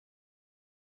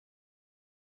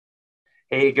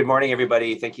Hey, good morning,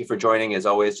 everybody. Thank you for joining. As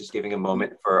always, just giving a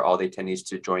moment for all the attendees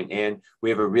to join in. We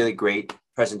have a really great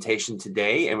presentation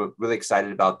today, and we're really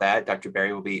excited about that. Dr.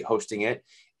 Barry will be hosting it.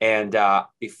 And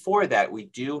before that, we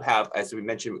do have, as we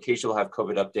mentioned, occasionally we'll have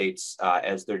COVID updates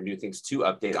as there are new things to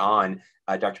update on.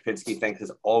 Dr. Pinsky, thanks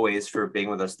as always for being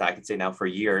with us, I can say now for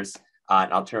years.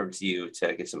 And I'll turn it to you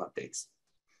to give some updates.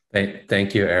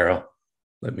 Thank you, Errol.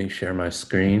 Let me share my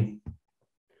screen.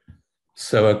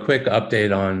 So a quick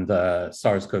update on the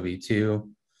SARS-CoV-2.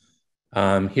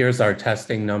 Here's our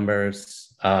testing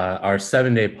numbers. Our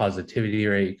 7-day positivity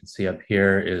rate, you can see up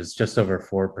here, is just over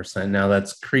 4%. Now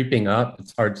that's creeping up.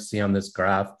 It's hard to see on this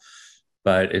graph,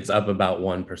 but it's up about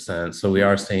 1%. So we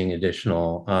are seeing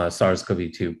additional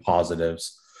SARS-CoV-2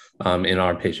 positives in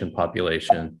our patient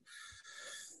population.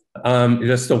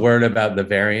 Just a word about the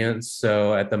variants.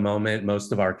 So at the moment,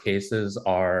 most of our cases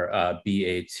are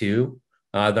BA2.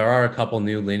 There are a couple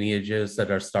new lineages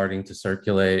that are starting to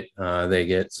circulate. They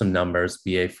get some numbers,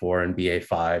 BA4 and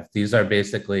BA5. These are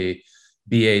basically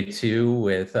BA2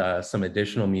 with some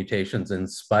additional mutations in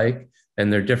spike,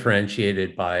 and they're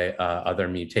differentiated by other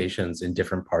mutations in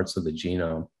different parts of the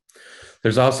genome.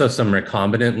 There's also some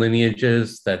recombinant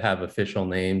lineages that have official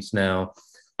names now.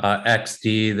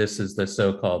 XD, this is the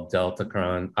so-called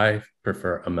Deltacron. I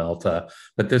prefer Amelta,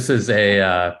 but this is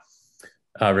a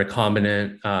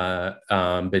recombinant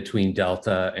between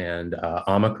Delta and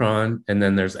Omicron. And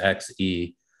then there's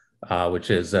XE, which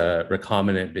is a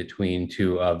recombinant between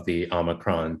two of the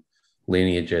Omicron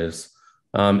lineages.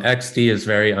 XD is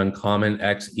very uncommon.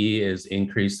 XE is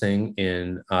increasing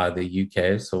in the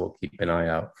UK, so we'll keep an eye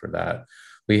out for that.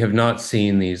 We have not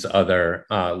seen these other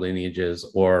lineages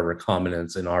or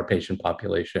recombinants in our patient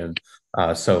population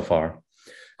so far.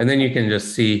 And then you can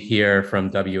just see here from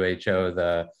WHO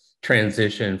the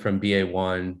transition from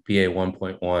BA1,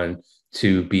 BA1.1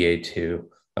 to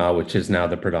BA2, which is now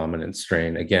the predominant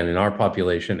strain, again, in our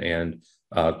population and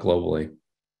globally.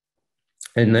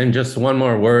 And then just one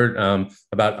more word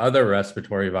about other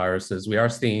respiratory viruses. We are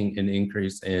seeing an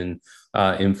increase in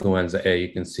influenza A.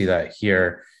 You can see that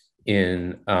here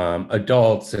in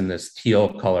adults in this teal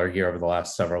color here over the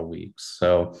last several weeks.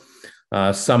 So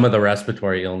some of the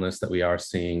respiratory illness that we are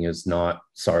seeing is not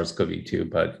SARS-CoV-2,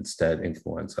 but instead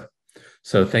influenza.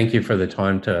 So thank you for the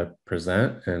time to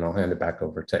present, and I'll hand it back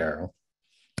over to Errol.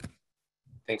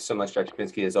 Thanks so much, Dr.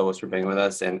 Pinsky, as always, for being with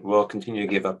us. And we'll continue to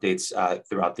give updates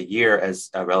throughout the year as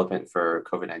relevant for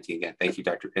COVID-19. Again, thank you,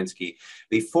 Dr. Pinsky.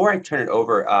 Before I turn it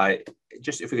over,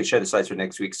 just if we could share the slides for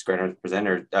next week's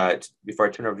presenter, before I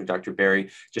turn it over to Dr. Barry,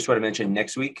 just want to mention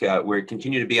next week, we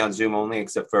continue to be on Zoom only,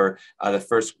 except for the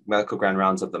first medical grand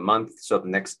rounds of the month. So the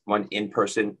next one in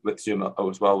person with Zoom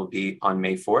as well will be on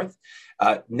May 4th.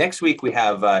 Next week, we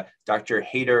have Dr.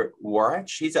 Haider Warach.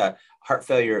 He's a heart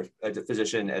failure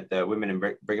physician at the Women and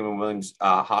Brigham and Women's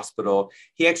Hospital.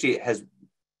 He actually has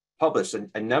published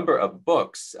a number of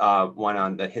books, one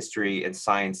on the history and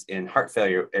science in heart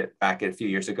failure back a few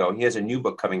years ago. And he has a new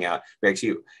book coming out. We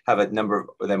actually have a number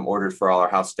of them ordered for all our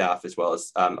house staff, as well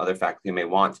as other faculty who may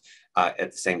want.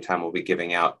 At the same time, we'll be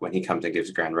giving out when he comes and gives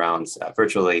grand rounds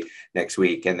virtually next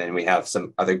week. And then we have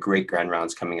some other great grand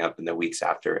rounds coming up in the weeks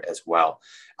after as well.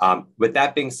 With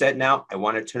that being said, now I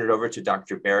want to turn it over to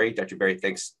Dr. Barry. Dr. Barry,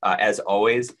 thanks as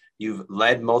always. You've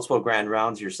led multiple grand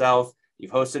rounds yourself.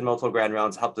 You've hosted multiple grand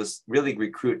rounds, helped us really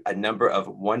recruit a number of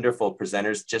wonderful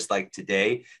presenters just like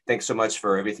today. Thanks so much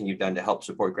for everything you've done to help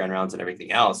support grand rounds and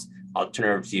everything else. I'll turn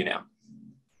it over to you now.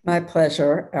 My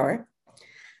pleasure, Eric.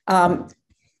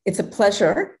 It's a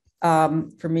pleasure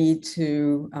for me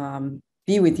to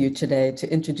be with you today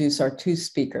to introduce our two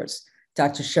speakers,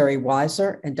 Dr. Sheri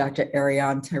Weiser and Dr.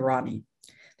 Arianne Teherani.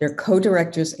 They're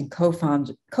co-directors and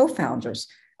co-founders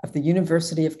of the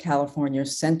University of California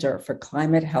Center for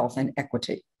Climate, Health, and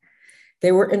Equity.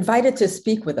 They were invited to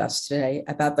speak with us today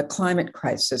about the climate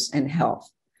crisis and health,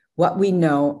 what we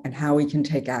know and how we can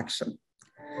take action.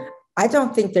 I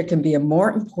don't think there can be a more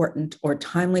important or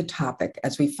timely topic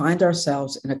as we find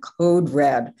ourselves in a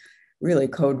really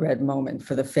code red moment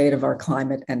for the fate of our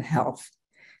climate and health.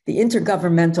 The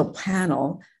Intergovernmental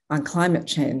Panel on Climate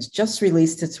Change just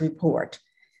released its report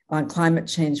on climate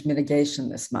change mitigation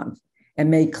this month, and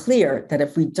made clear that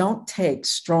if we don't take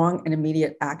strong and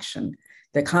immediate action,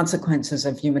 the consequences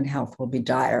of human health will be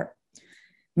dire.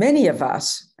 Many of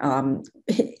us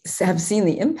have seen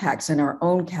the impacts in our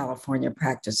own California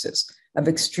practices of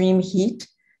extreme heat,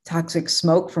 toxic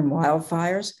smoke from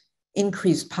wildfires,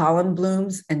 increased pollen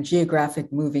blooms, and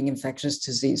geographic moving infectious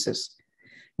diseases.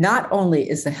 Not only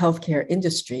is the healthcare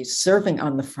industry serving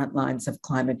on the front lines of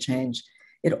climate change,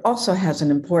 it also has an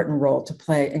important role to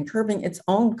play in curbing its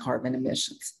own carbon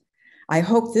emissions. I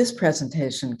hope this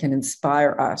presentation can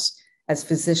inspire us as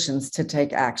physicians to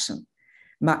take action.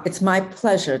 It's my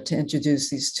pleasure to introduce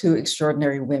these two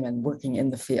extraordinary women working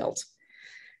in the field.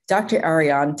 Dr.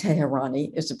 Arianne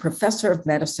Teherani is a professor of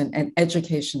medicine and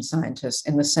education scientist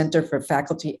in the Center for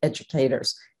Faculty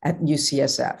Educators at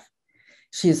UCSF.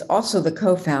 She is also the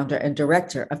co-founder and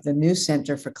director of the new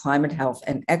Center for Climate Health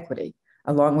and Equity,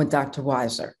 along with Dr.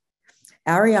 Weiser.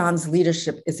 Arianne's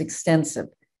leadership is extensive,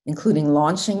 including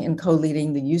launching and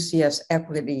co-leading the UCS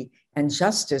Equity and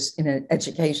Justice in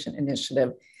Education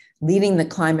Initiative, leading the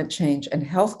Climate Change and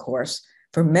Health course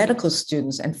for medical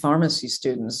students and pharmacy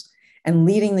students, and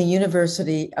leading the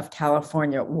University of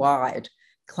California-wide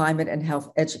Climate and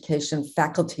Health Education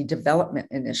Faculty Development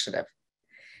Initiative.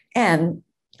 And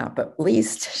not but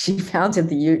least, she's founded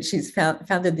the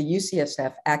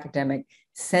UCSF Academic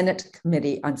Senate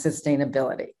Committee on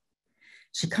Sustainability.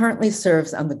 She currently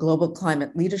serves on the Global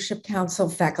Climate Leadership Council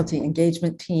Faculty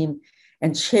Engagement Team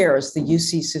and chairs the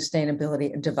UC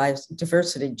Sustainability and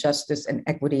Diversity, Justice, and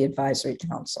Equity Advisory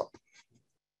Council.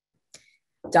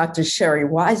 Dr. Sheri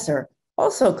Weiser,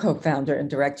 also co-founder and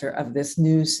director of this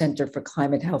new Center for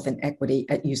Climate Health and Equity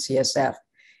at UCSF,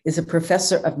 is a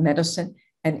professor of medicine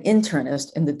and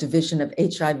internist in the Division of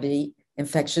HIV,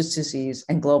 Infectious Disease,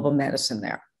 and Global Medicine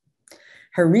there.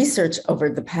 Her research over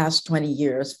the past 20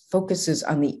 years focuses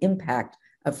on the impact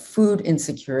of food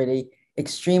insecurity,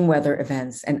 extreme weather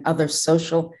events, and other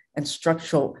social and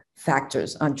structural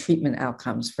factors on treatment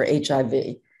outcomes for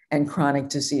HIV and chronic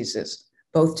diseases,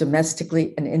 both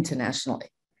domestically and internationally.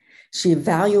 She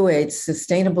evaluates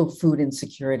sustainable food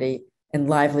insecurity and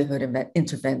livelihood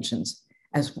interventions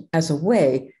as a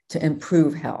way to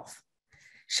improve health.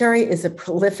 Sheri is a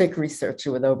prolific researcher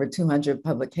with over 200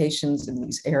 publications in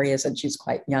these areas, and she's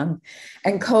quite young,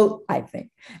 and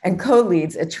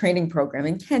co-leads a training program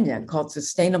in Kenya called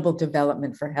Sustainable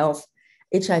Development for Health,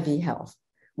 HIV Health,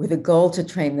 with a goal to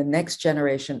train the next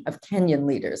generation of Kenyan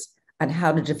leaders on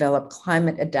how to develop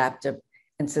climate adaptive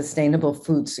and sustainable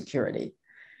food security.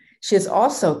 She has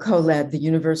also co-led the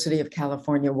University of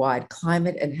California-wide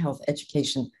Climate and Health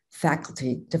Education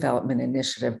Faculty Development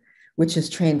Initiative, which has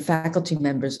trained faculty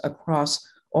members across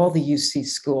all the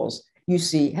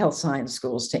UC health science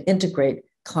schools to integrate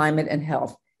climate and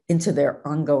health into their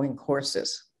ongoing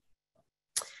courses.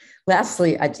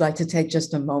 Lastly, I'd like to take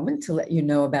just a moment to let you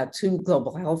know about two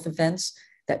global health events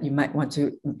that you might want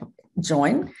to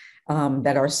join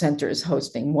that our center is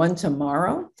hosting. One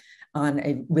tomorrow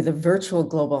with a virtual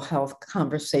global health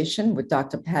conversation with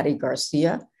Dr. Patty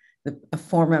Garcia, a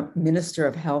former Minister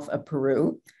of Health of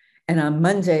Peru. And on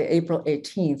Monday, April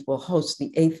 18th, we'll host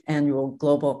the 8th annual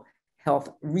Global Health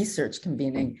Research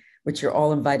Convening, which you're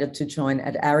all invited to join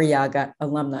at Arriaga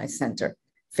Alumni Center,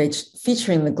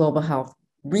 featuring the global health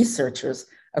researchers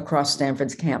across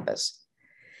Stanford's campus.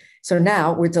 So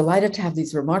now we're delighted to have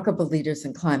these remarkable leaders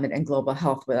in climate and global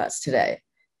health with us today.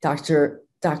 Doctors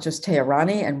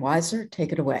Teherani and Weiser,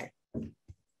 take it away.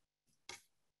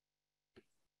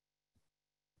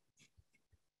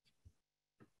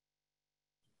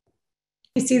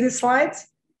 You see the slides?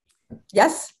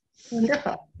 Yes.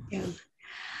 Wonderful. Yeah.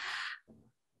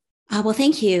 Well,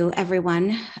 thank you,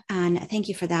 everyone. And thank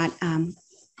you for that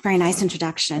very nice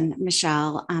introduction,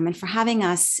 Michelle, and for having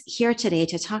us here today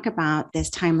to talk about this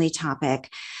timely topic.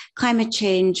 Climate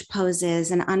change poses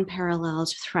an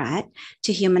unparalleled threat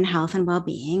to human health and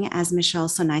well-being, as Michelle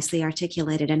so nicely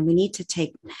articulated, and we need to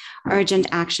take urgent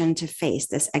action to face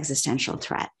this existential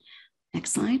threat.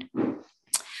 Next slide.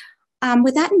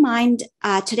 With that in mind,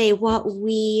 today what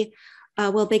we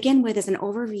will begin with is an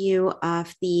overview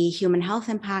of the human health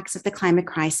impacts of the climate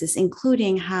crisis,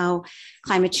 including how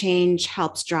climate change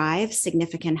helps drive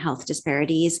significant health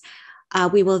disparities.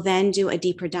 We will then do a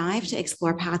deeper dive to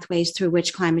explore pathways through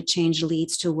which climate change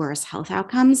leads to worse health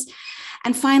outcomes.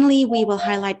 And finally, we will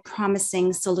highlight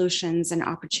promising solutions and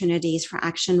opportunities for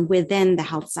action within the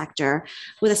health sector,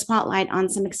 with a spotlight on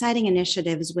some exciting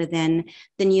initiatives within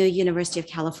the new University of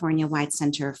California-wide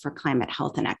Center for Climate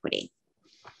Health and Equity.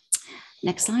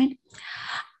 Next slide.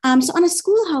 So on a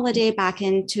school holiday back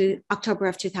into October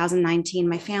of 2019,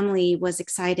 my family was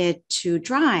excited to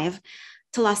drive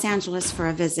to Los Angeles for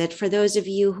a visit. For those of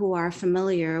you who are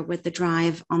familiar with the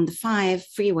drive on the 5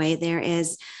 freeway, there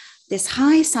is this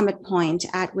high summit point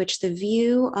at which the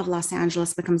view of Los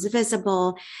Angeles becomes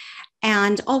visible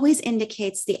and always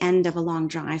indicates the end of a long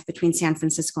drive between San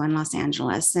Francisco and Los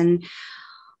Angeles. And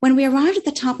when we arrived at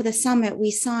the top of the summit,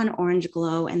 we saw an orange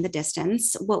glow in the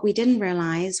distance. What we didn't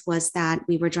realize was that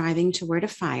we were driving toward a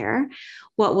fire,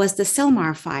 what was the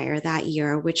Silmar fire that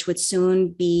year, which would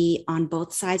soon be on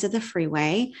both sides of the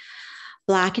freeway,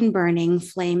 black and burning,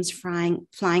 flames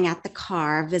flying at the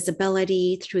car.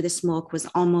 Visibility through the smoke was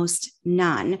almost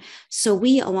none. So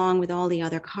we, along with all the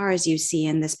other cars you see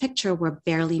in this picture, were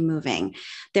barely moving.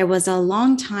 There was a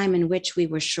long time in which we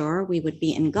were sure we would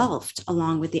be engulfed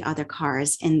along with the other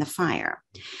cars in the fire.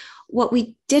 What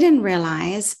we didn't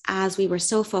realize, as we were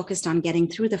so focused on getting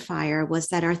through the fire, was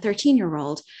that our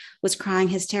 13-year-old was crying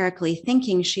hysterically,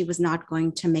 thinking she was not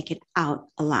going to make it out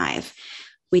alive.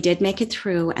 We did make it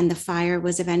through, and the fire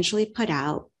was eventually put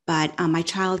out, but my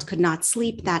child could not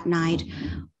sleep that night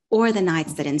or the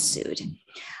nights that ensued.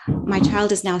 My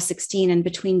child is now 16, and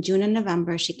between June and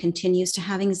November, she continues to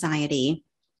have anxiety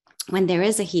when there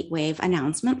is a heat wave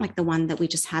announcement like the one that we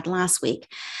just had last week.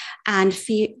 And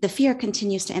the fear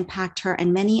continues to impact her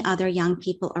and many other young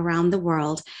people around the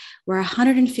world, where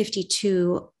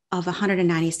 152 of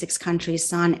 196 countries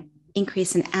saw an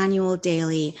increase in annual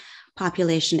daily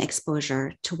population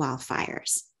exposure to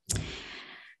wildfires.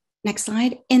 Next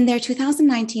slide. In their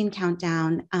 2019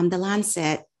 countdown, The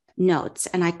Lancet notes,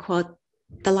 and I quote,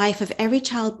 "The life of every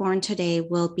child born today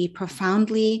will be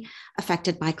profoundly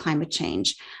affected by climate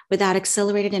change. Without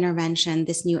accelerated intervention,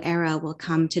 this new era will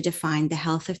come to define the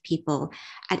health of people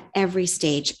at every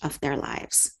stage of their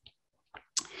lives."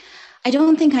 I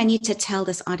don't think I need to tell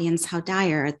this audience how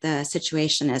dire the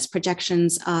situation is.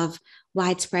 Projections of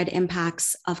widespread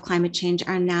impacts of climate change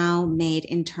are now made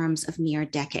in terms of mere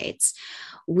decades.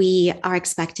 We are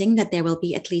expecting that there will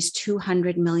be at least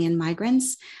 200 million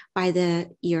migrants by the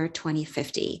year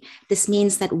 2050. This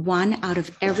means that 1 out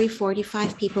of every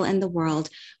 45 people in the world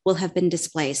will have been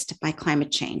displaced by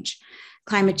climate change.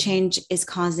 Climate change is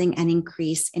causing an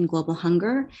increase in global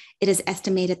hunger. It is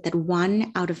estimated that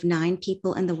 1 out of 9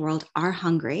 people in the world are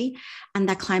hungry, and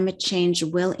that climate change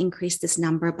will increase this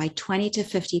number by 20 to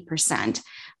 50%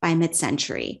 by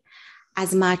mid-century.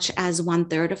 As much as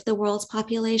 1/3 of the world's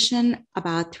population,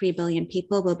 about 3 billion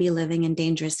people, will be living in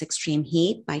dangerous extreme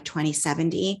heat by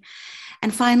 2070.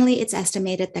 And finally, it's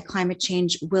estimated that climate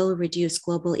change will reduce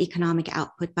global economic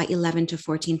output by 11 to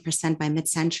 14% by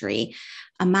mid-century,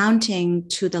 amounting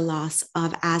to the loss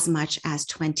of as much as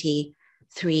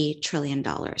 $23 trillion.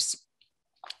 The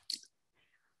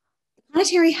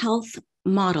planetary health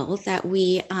model that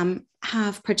we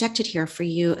have projected here for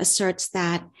you asserts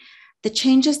that the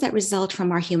changes that result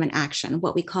from our human action,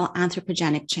 what we call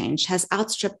anthropogenic change, has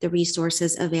outstripped the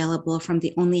resources available from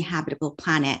the only habitable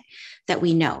planet that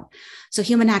we know. So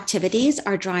human activities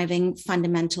are driving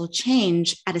fundamental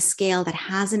change at a scale that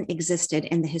hasn't existed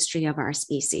in the history of our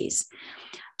species.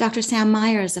 Dr. Sam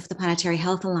Myers of the Planetary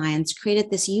Health Alliance created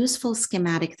this useful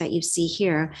schematic that you see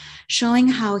here, showing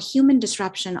how human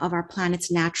disruption of our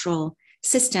planet's natural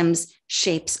systems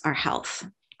shapes our health.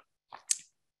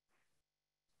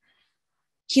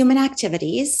 Human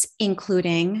activities,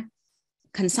 including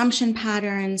consumption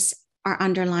patterns, are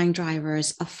underlying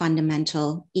drivers of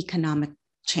fundamental economic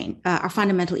change,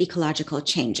 fundamental ecological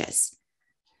changes.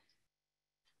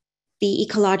 The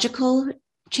ecological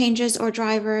changes or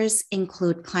drivers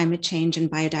include climate change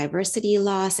and biodiversity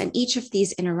loss, and each of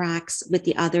these interacts with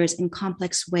the others in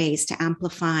complex ways to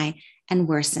amplify and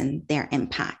worsen their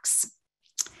impacts.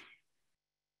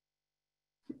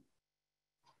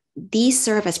 These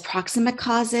serve as proximate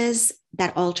causes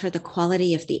that alter the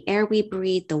quality of the air we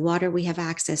breathe, the water we have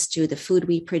access to, the food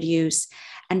we produce,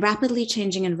 and rapidly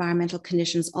changing environmental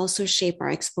conditions also shape our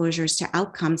exposures to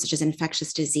outcomes such as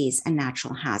infectious disease and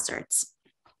natural hazards.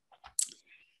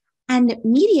 And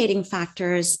mediating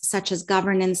factors such as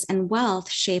governance and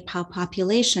wealth shape how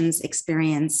populations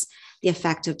experience the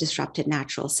effect of disrupted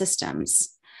natural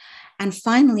systems. And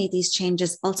finally, these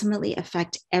changes ultimately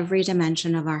affect every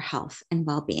dimension of our health and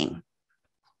well-being.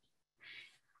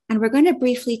 And we're going to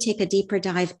briefly take a deeper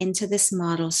dive into this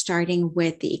model, starting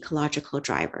with the ecological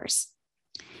drivers.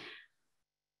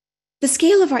 The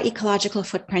scale of our ecological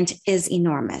footprint is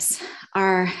enormous.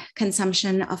 Our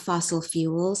consumption of fossil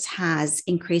fuels has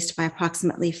increased by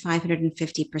approximately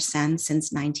 550%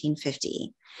 since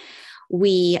 1950.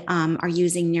 We are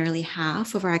using nearly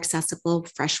half of our accessible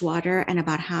fresh water and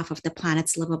about half of the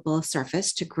planet's livable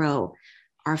surface to grow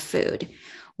our food.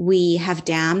 We have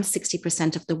dammed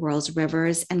 60% of the world's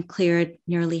rivers and cleared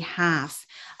nearly half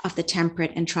of the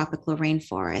temperate and tropical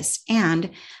rainforests.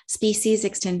 And species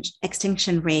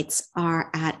extinction rates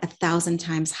are at 1,000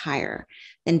 times higher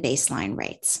than baseline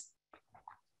rates.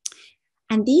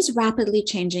 And these rapidly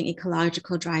changing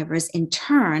ecological drivers in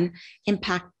turn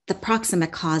impact the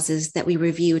proximate causes that we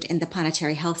reviewed in the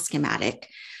planetary health schematic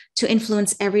to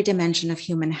influence every dimension of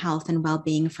human health and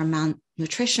well-being, from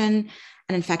malnutrition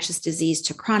and infectious disease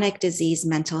to chronic disease,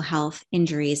 mental health,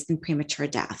 injuries, and premature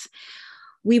death.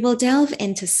 We will delve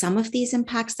into some of these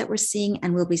impacts that we're seeing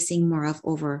and we'll be seeing more of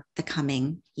over the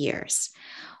coming years.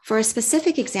 For a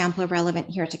specific example relevant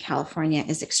here to California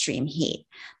is extreme heat.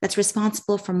 That's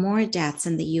responsible for more deaths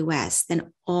in the US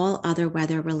than all other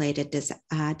weather-related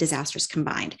disasters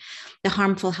combined. The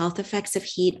harmful health effects of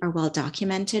heat are well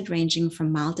documented, ranging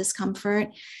from mild discomfort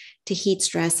to heat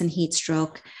stress and heat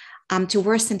stroke, to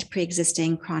worsened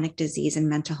pre-existing chronic disease and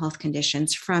mental health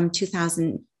conditions. From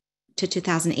 2000 to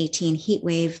 2018, heat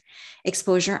wave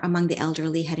exposure among the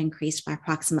elderly had increased by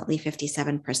approximately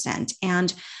 57%.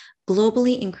 And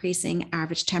globally increasing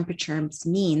average temperatures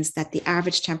means that the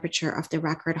average temperature of the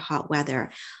record hot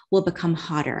weather will become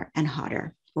hotter and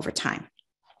hotter over time.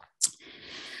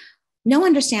 No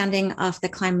understanding of the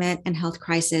climate and health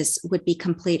crisis would be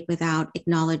complete without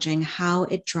acknowledging how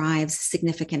it drives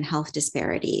significant health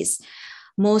disparities.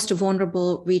 Most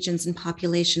vulnerable regions and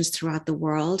populations throughout the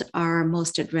world are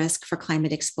most at risk for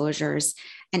climate exposures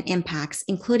and impacts,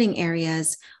 including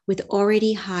areas with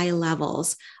already high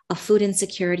levels of food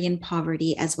insecurity and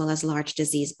poverty, as well as large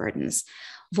disease burdens.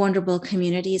 Vulnerable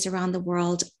communities around the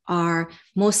world are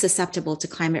most susceptible to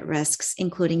climate risks,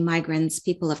 including migrants,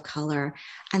 people of color,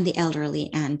 and the elderly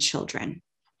and children.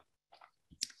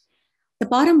 The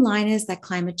bottom line is that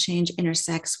climate change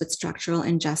intersects with structural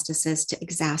injustices to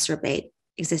exacerbate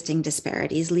existing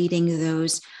disparities, leading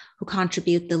those who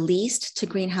contribute the least to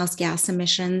greenhouse gas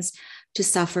emissions to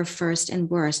suffer first and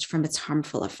worst from its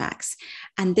harmful effects.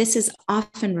 And this is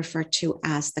often referred to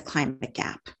as the climate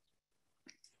gap.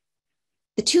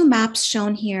 The two maps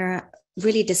shown here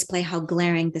really display how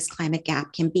glaring this climate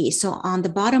gap can be. So on the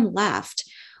bottom left,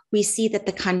 we see that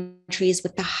the countries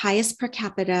with the highest per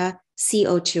capita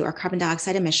CO2 or carbon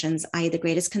dioxide emissions, i.e. the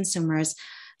greatest consumers,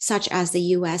 such as the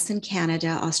US and Canada,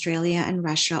 Australia and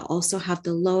Russia, also have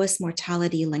the lowest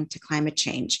mortality linked to climate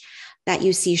change that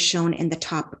you see shown in the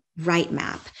top right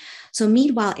map. So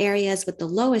meanwhile, areas with the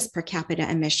lowest per capita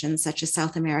emissions, such as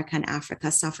South America and Africa,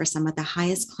 suffer some of the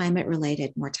highest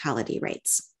climate-related mortality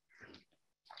rates.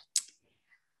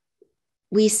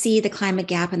 We see the climate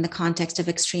gap in the context of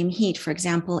extreme heat. For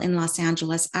example, in Los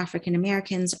Angeles, African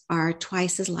Americans are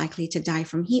twice as likely to die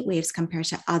from heat waves compared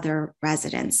to other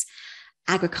residents.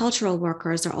 Agricultural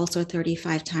workers are also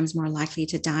 35 times more likely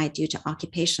to die due to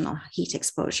occupational heat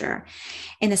exposure.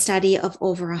 In a study of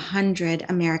over 100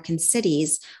 American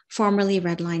cities, formerly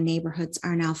red line neighborhoods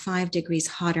are now 5 degrees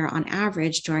hotter on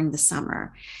average during the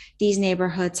summer. These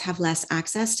neighborhoods have less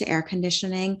access to air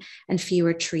conditioning and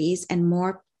fewer trees and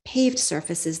more paved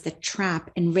surfaces that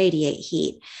trap and radiate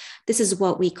heat. This is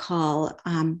what we call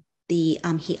the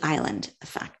heat island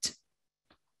effect.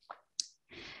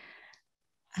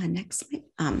 Next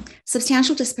slide.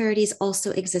 Substantial disparities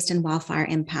also exist in wildfire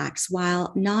impacts.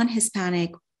 While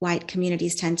non-Hispanic white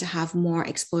communities tend to have more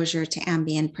exposure to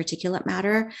ambient particulate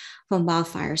matter from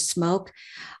wildfire smoke,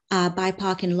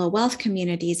 BIPOC and low wealth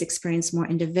communities experience more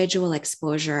individual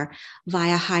exposure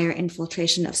via higher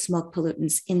infiltration of smoke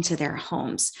pollutants into their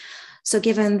homes. So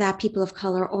given that people of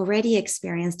color already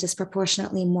experience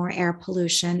disproportionately more air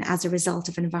pollution as a result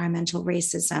of environmental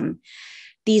racism,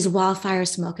 these wildfire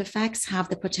smoke effects have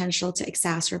the potential to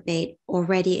exacerbate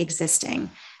already existing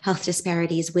health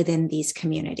disparities within these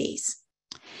communities.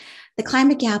 The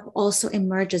climate gap also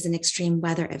emerges in extreme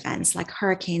weather events like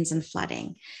hurricanes and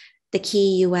flooding. The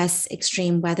key US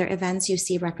extreme weather events you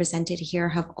see represented here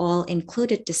have all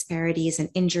included disparities in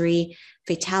injury,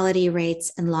 fatality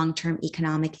rates, and long-term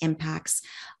economic impacts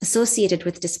associated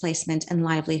with displacement and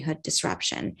livelihood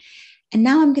disruption. And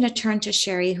now I'm going to turn to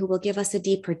Sheri, who will give us a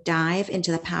deeper dive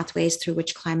into the pathways through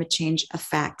which climate change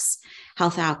affects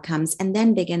health outcomes, and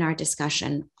then begin our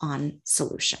discussion on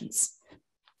solutions.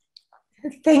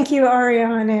 Thank you,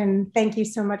 Arianne, and thank you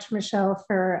so much, Michelle,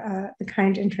 for the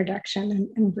kind introduction.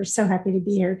 And we're so happy to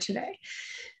be here today.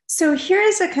 So here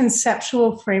is a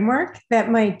conceptual framework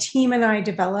that my team and I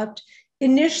developed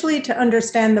initially to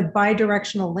understand the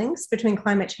bidirectional links between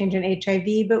climate change and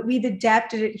HIV, but we've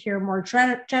adapted it here more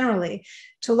generally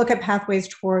to look at pathways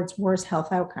towards worse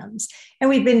health outcomes. And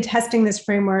we've been testing this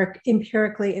framework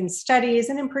empirically in studies,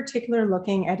 and in particular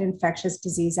looking at infectious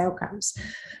disease outcomes.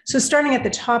 So starting at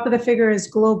the top of the figure is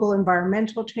global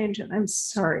environmental change, and I'm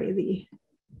sorry,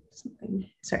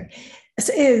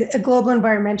 a global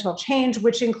environmental change,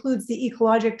 which includes the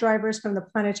ecologic drivers from the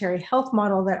planetary health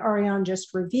model that Arianne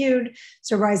just reviewed.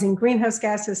 So rising greenhouse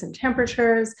gases and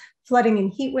temperatures, flooding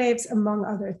and heat waves, among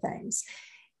other things.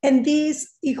 And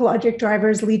these ecologic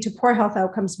drivers lead to poor health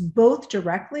outcomes, both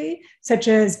directly, such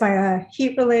as via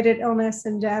heat-related illness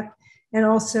and death, and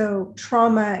also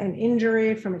trauma and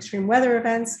injury from extreme weather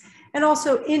events, and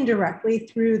also indirectly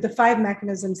through the 5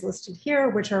 mechanisms listed here,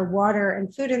 which are water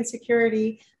and food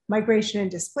insecurity, migration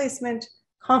and displacement,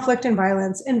 conflict and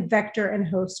violence, and vector and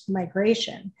host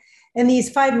migration. And these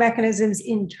 5 mechanisms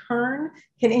in turn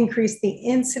can increase the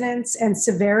incidence and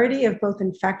severity of both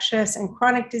infectious and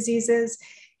chronic diseases,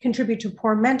 contribute to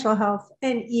poor mental health,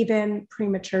 and even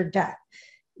premature death.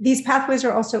 These pathways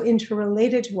are also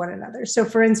interrelated to one another. So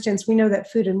for instance, we know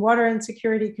that food and water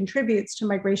insecurity contributes to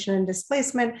migration and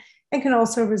displacement and can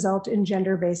also result in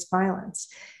gender-based violence.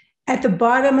 At the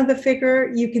bottom of the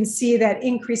figure, you can see that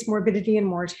increased morbidity and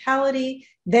mortality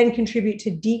then contribute to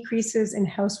decreases in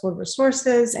household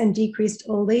resources and decreased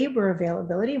labor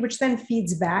availability, which then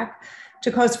feeds back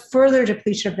to cause further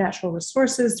depletion of natural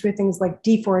resources through things like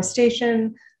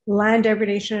deforestation, land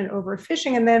degradation, and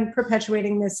overfishing, and then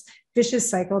perpetuating this vicious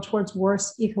cycle towards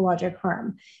worse ecologic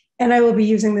harm. And I will be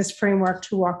using this framework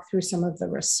to walk through some of the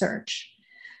research.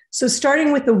 So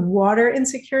starting with the water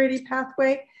insecurity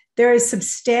pathway, there is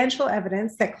substantial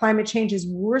evidence that climate change is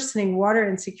worsening water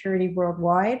insecurity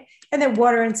worldwide, and that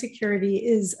water insecurity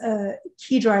is a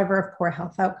key driver of poor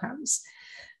health outcomes.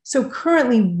 So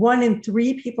currently, 1 in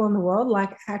 3 people in the world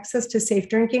lack access to safe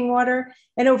drinking water,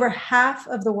 and over half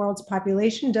of the world's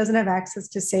population doesn't have access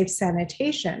to safe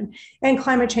sanitation. And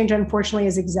climate change, unfortunately,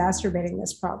 is exacerbating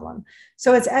this problem.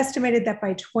 So it's estimated that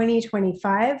by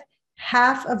 2025,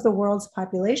 half of the world's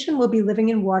population will be living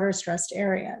in water-stressed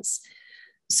areas.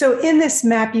 So in this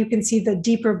map, you can see the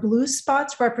deeper blue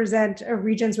spots represent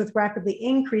regions with rapidly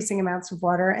increasing amounts of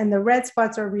water, and the red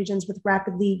spots are regions with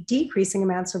rapidly decreasing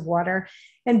amounts of water.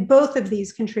 And both of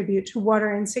these contribute to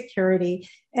water insecurity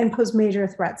and pose major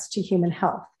threats to human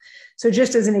health. So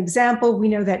just as an example, we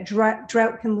know that drought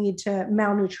can lead to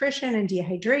malnutrition and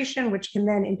dehydration, which can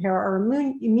then impair our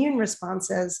immune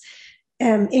responses,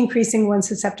 increasing one's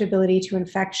susceptibility to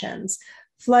infections.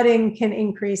 Flooding can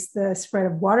increase the spread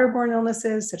of waterborne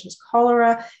illnesses such as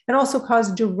cholera and also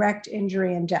cause direct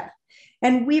injury and death.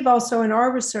 And we've also in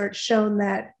our research shown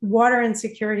that water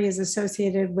insecurity is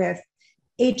associated with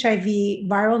HIV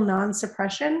viral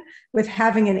non-suppression, with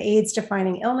having an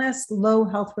AIDS-defining illness, low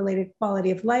health-related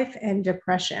quality of life, and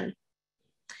depression.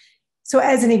 So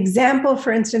as an example,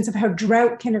 for instance, of how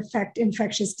drought can affect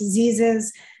infectious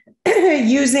diseases,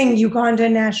 using Uganda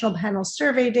National Panel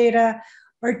Survey data,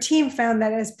 our team found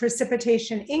that as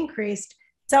precipitation increased,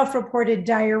 self-reported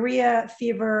diarrhea,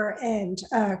 fever, and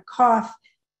cough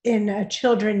in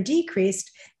children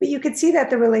decreased, but you could see that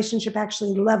the relationship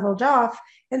actually leveled off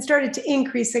and started to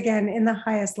increase again in the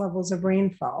highest levels of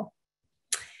rainfall.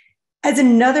 As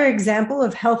another example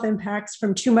of health impacts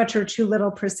from too much or too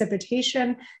little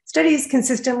precipitation, studies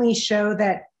consistently show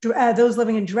that those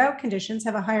living in drought conditions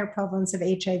have a higher prevalence of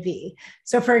HIV.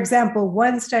 So for example,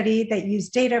 one study that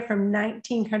used data from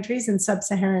 19 countries in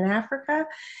sub-Saharan Africa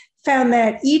found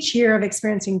that each year of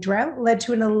experiencing drought led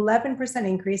to an 11%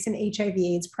 increase in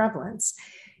HIV/AIDS prevalence.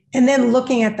 And then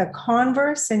looking at the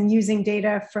converse and using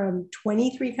data from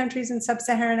 23 countries in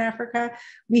sub-Saharan Africa,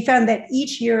 we found that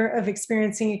each year of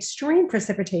experiencing extreme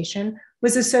precipitation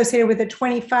was associated with a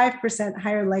 25%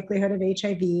 higher likelihood of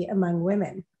HIV among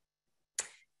women.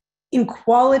 In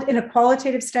a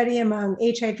qualitative study among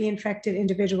HIV-infected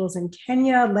individuals in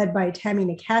Kenya, led by Tammy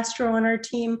Nicastro on our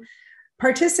team,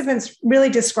 participants really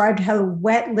described how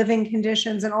wet living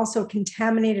conditions and also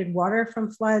contaminated water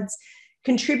from floods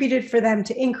contributed for them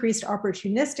to increased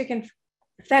opportunistic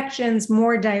infections,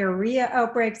 more diarrhea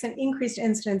outbreaks, and increased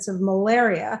incidence of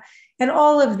malaria. And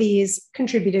all of these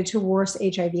contributed to worse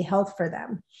HIV health for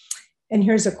them. And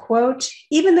here's a quote: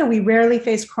 "Even though we rarely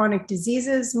face chronic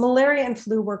diseases, malaria and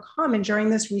flu were common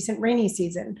during this recent rainy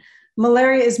season.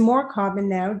 Malaria is more common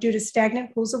now due to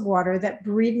stagnant pools of water that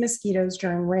breed mosquitoes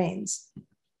during rains."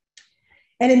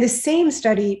 And in the same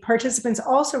study, participants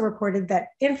also reported that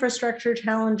infrastructure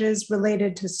challenges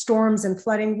related to storms and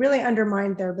flooding really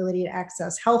undermined their ability to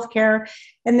access healthcare.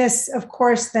 And this, of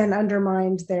course, then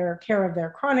undermined their care of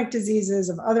their chronic diseases,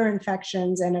 of other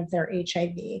infections, and of their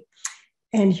HIV.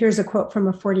 And here's a quote from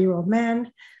a 40-year-old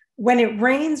man: "When it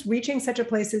rains, reaching such a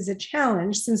place is a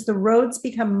challenge since the roads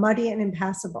become muddy and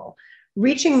impassable.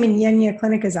 Reaching Minyanya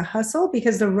Clinic is a hustle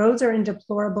because the roads are in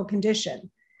deplorable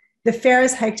condition. The fare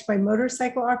is hiked by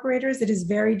motorcycle operators. It is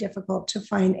very difficult to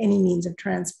find any means of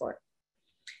transport."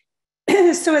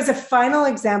 So as a final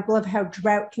example of how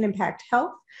drought can impact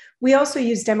health, we also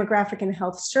use demographic and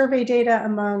health survey data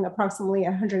among approximately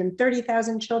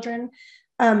 130,000 children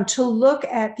to look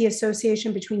at the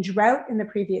association between drought in the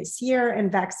previous year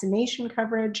and vaccination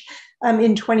coverage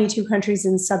in 22 countries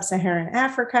in sub-Saharan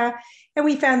Africa. And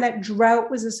we found that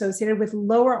drought was associated with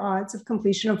lower odds of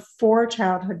completion of 4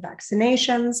 childhood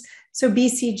vaccinations, so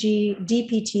BCG,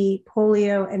 DPT,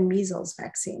 polio, and measles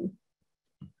vaccine.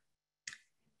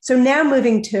 So now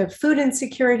moving to food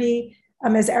insecurity,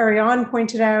 as Arianne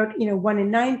pointed out, 1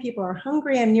 in 9 people are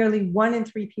hungry and nearly 1 in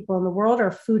 3 people in the world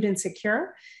are food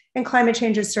insecure. And climate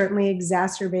change is certainly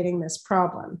exacerbating this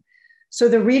problem. So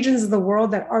the regions of the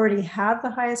world that already have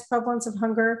the highest prevalence of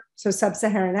hunger, so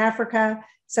sub-Saharan Africa,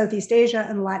 Southeast Asia,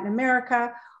 and Latin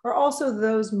America, are also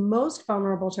those most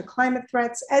vulnerable to climate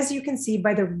threats, as you can see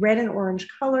by the red and orange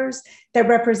colors that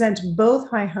represent both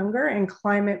high hunger and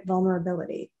climate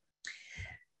vulnerability.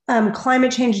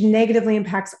 Climate change negatively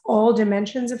impacts all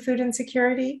dimensions of food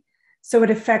insecurity. So it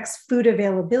affects food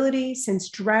availability, since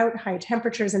drought, high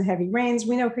temperatures, and heavy rains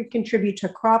we know could contribute to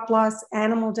crop loss,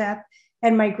 animal death,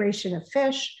 and migration of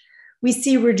fish. We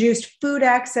see reduced food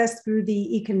access through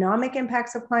the economic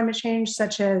impacts of climate change,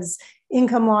 such as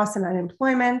income loss and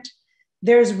unemployment.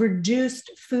 There's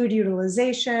reduced food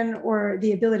utilization or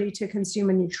the ability to consume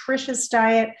a nutritious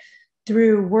diet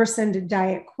through worsened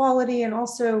diet quality and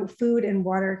also food and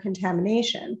water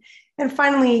contamination. And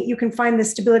finally, you can find the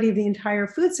stability of the entire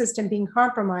food system being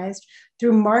compromised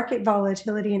through market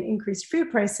volatility and increased food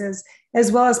prices,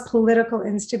 as well as political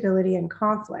instability and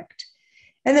conflict.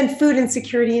 And then food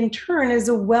insecurity in turn is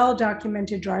a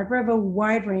well-documented driver of a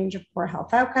wide range of poor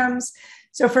health outcomes.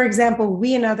 So for example,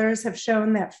 we and others have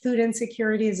shown that food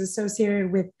insecurity is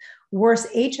associated with worse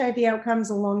HIV outcomes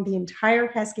along the entire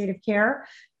cascade of care,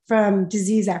 from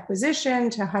disease acquisition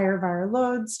to higher viral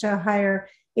loads to higher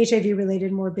HIV-related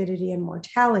morbidity and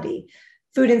mortality.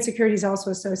 Food insecurity is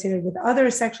also associated with other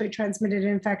sexually transmitted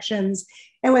infections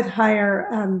and with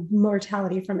higher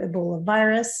mortality from Ebola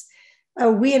virus.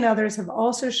 We and others have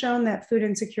also shown that food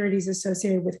insecurity is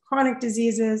associated with chronic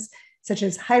diseases such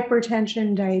as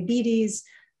hypertension, diabetes,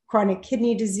 chronic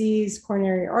kidney disease,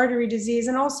 coronary artery disease,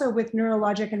 and also with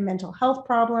neurologic and mental health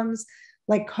problems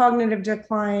like cognitive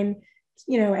decline,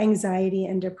 anxiety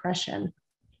and depression.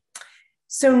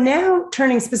 So now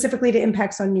turning specifically to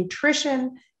impacts on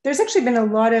nutrition, there's actually been a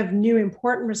lot of new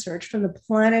important research from the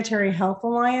Planetary Health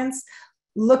Alliance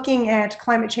looking at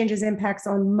climate change's impacts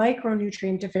on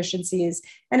micronutrient deficiencies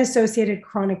and associated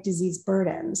chronic disease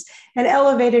burdens. And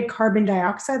elevated carbon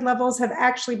dioxide levels have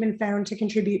actually been found to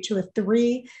contribute to a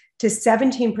 3 to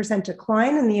 17%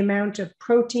 decline in the amount of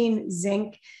protein,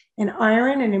 zinc, and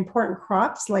iron in important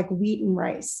crops like wheat and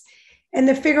rice. And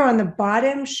the figure on the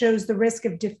bottom shows the risk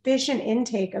of deficient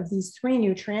intake of these 3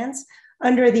 nutrients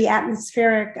under the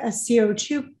atmospheric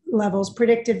CO2 levels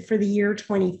predicted for the year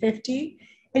 2050.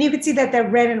 And you can see that the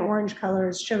red and orange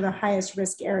colors show the highest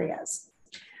risk areas.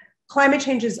 Climate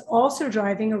change is also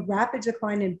driving a rapid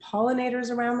decline in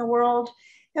pollinators around the world.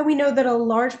 And we know that a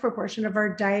large proportion of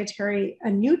our dietary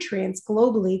nutrients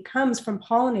globally comes from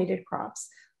pollinated crops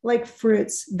like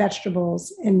fruits,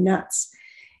 vegetables, and nuts.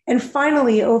 And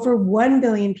finally, over 1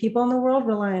 billion people in the world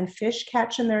rely on fish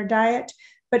catch in their diet,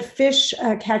 but fish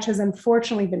catch has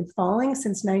unfortunately been falling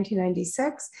since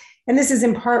 1996. And this is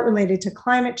in part related to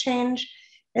climate change.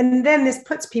 And then this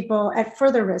puts people at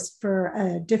further risk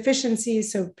for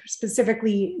deficiencies, so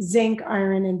specifically zinc,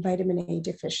 iron, and vitamin A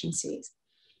deficiencies.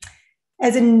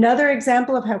 As another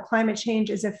example of how climate change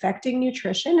is affecting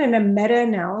nutrition, in a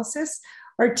meta-analysis,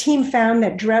 our team found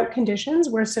that drought conditions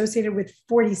were associated with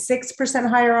 46%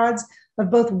 higher odds of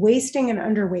both wasting and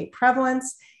underweight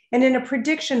prevalence. And in a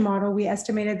prediction model, we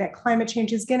estimated that climate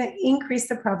change is going to increase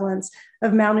the prevalence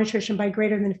of malnutrition by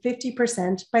greater than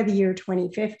 50% by the year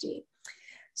 2050.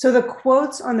 So the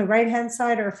quotes on the right-hand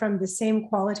side are from the same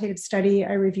qualitative study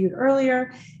I reviewed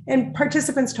earlier, and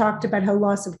participants talked about how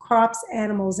loss of crops,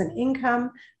 animals, and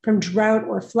income from drought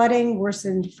or flooding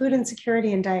worsened food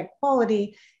insecurity and diet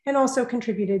quality, and also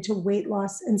contributed to weight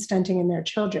loss and stunting in their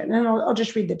children. And I'll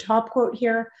just read the top quote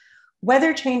here.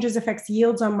 Weather changes affects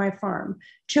yields on my farm.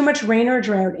 Too much rain or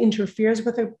drought interferes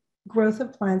with the growth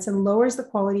of plants and lowers the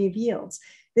quality of yields.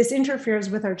 This interferes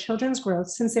with our children's growth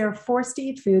since they are forced to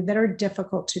eat food that are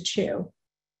difficult to chew.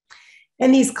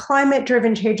 And these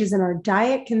climate-driven changes in our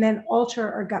diet can then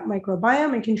alter our gut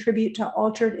microbiome and contribute to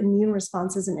altered immune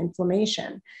responses and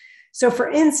inflammation. So for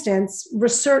instance,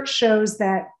 research shows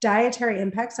that dietary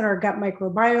impacts on our gut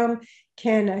microbiome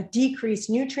can decrease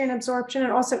nutrient absorption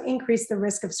and also increase the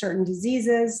risk of certain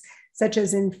diseases, such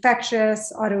as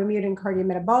infectious, autoimmune, and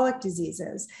cardiometabolic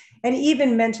diseases, and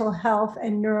even mental health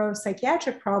and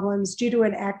neuropsychiatric problems due to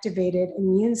an activated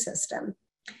immune system.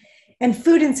 And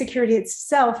food insecurity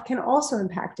itself can also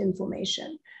impact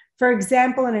inflammation. For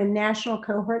example, in a national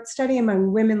cohort study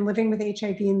among women living with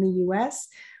HIV in the US,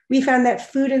 we found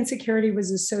that food insecurity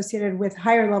was associated with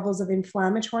higher levels of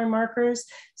inflammatory markers,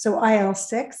 so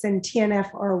IL-6 and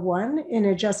TNF-R1 in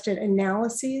adjusted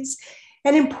analyses.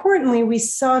 And importantly, we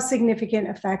saw significant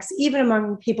effects even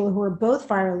among people who were both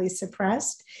virally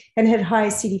suppressed and had high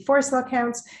CD4 cell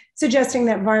counts, suggesting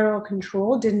that viral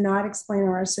control did not explain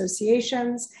our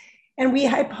associations. And we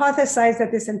hypothesized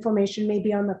that this inflammation may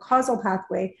be on the causal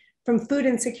pathway from food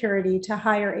insecurity to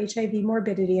higher HIV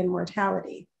morbidity and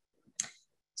mortality.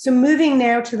 So moving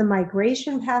now to the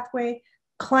migration pathway,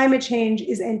 climate change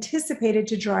is anticipated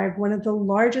to drive one of the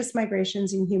largest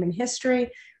migrations in human history,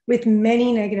 with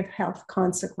many negative health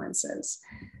consequences.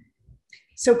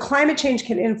 So climate change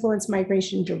can influence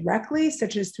migration directly,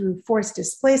 such as through forced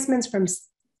displacements from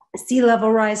sea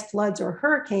level rise, floods, or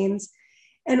hurricanes,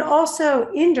 and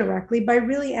also indirectly by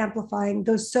really amplifying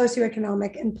those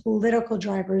socioeconomic and political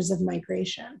drivers of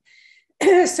migration.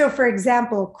 So for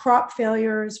example, crop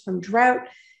failures from drought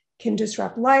can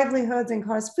disrupt livelihoods and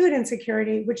cause food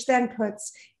insecurity, which then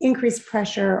puts increased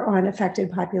pressure on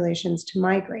affected populations to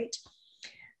migrate.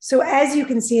 So as you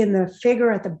can see in the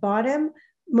figure at the bottom,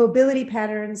 mobility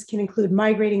patterns can include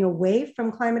migrating away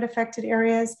from climate affected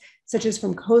areas, such as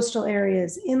from coastal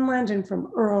areas inland and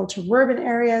from rural to urban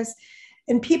areas.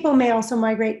 And people may also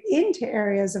migrate into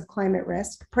areas of climate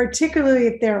risk, particularly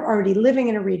if they're already living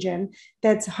in a region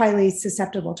that's highly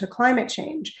susceptible to climate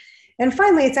change. And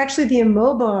finally, it's actually the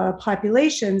immobile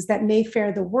populations that may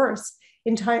fare the worst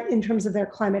in terms of their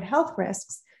climate health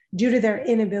risks due to their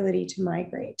inability to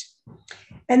migrate.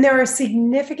 And there are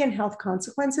significant health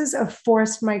consequences of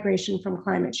forced migration from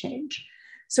climate change.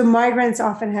 So migrants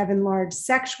often have enlarged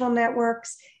sexual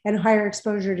networks and higher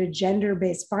exposure to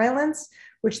gender-based violence,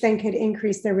 which then could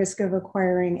increase their risk of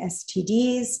acquiring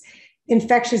STDs.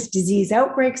 Infectious disease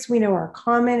outbreaks we know are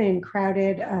common in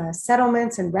crowded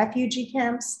settlements and refugee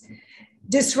camps.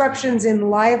 Disruptions in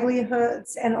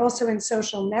livelihoods and also in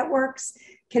social networks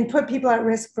can put people at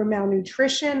risk for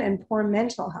malnutrition and poor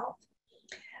mental health.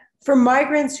 For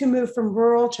migrants who move from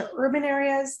rural to urban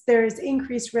areas, there is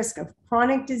increased risk of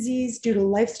chronic disease due to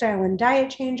lifestyle and diet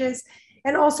changes,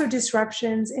 and also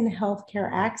disruptions in healthcare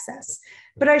access.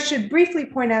 But I should briefly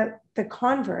point out the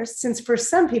converse, since for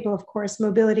some people, of course,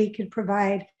 mobility could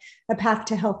provide a path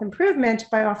to health improvement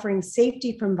by offering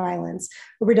safety from violence,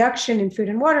 a reduction in food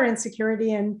and water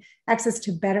insecurity, and access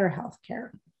to better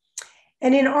healthcare.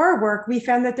 And in our work, we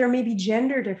found that there may be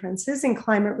gender differences in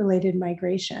climate-related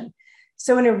migration.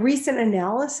 So in a recent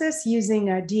analysis using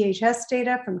DHS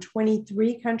data from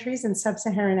 23 countries in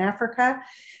sub-Saharan Africa,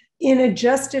 in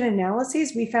adjusted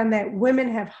analyses, we found that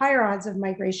women have higher odds of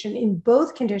migration in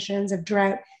both conditions of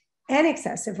drought and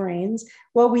excessive rains,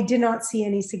 while we did not see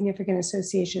any significant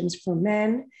associations for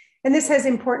men. And this has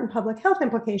important public health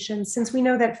implications since we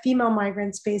know that female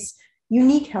migrants face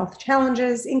unique health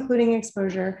challenges, including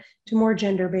exposure to more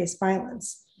gender-based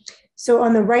violence. So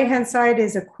on the right-hand side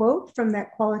is a quote from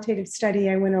that qualitative study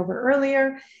I went over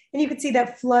earlier. And you can see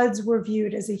that floods were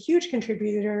viewed as a huge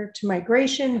contributor to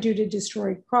migration due to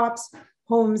destroyed crops,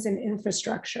 homes, and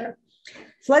infrastructure.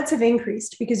 Floods have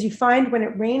increased because you find when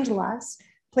it rained less,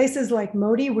 places like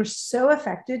Modi were so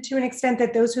affected to an extent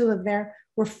that those who live there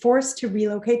were forced to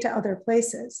relocate to other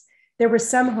places. There were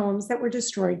some homes that were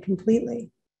destroyed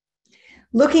completely.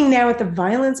 Looking now at the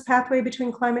violence pathway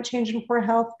between climate change and poor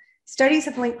health, studies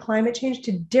have linked climate change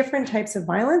to different types of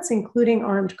violence, including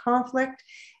armed conflict,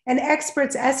 and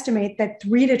experts estimate that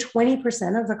 3 to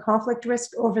 20% of the conflict risk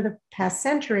over the past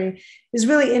century is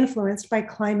really influenced by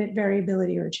climate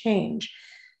variability or change.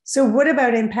 So what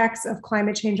about impacts of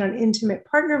climate change on intimate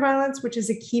partner violence, which is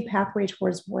a key pathway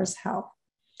towards worse health?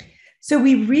 So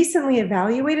we recently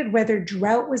evaluated whether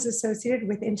drought was associated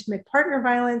with intimate partner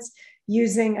violence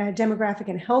using demographic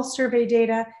and health survey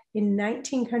data in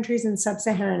 19 countries in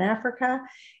sub-Saharan Africa.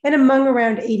 And among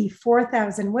around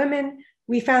 84,000 women,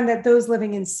 we found that those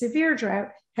living in severe drought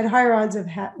had higher odds of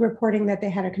reporting that they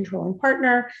had a controlling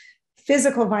partner,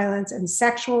 physical violence, and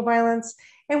sexual violence.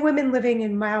 And women living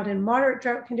in mild and moderate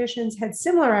drought conditions had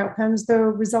similar outcomes, though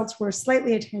results were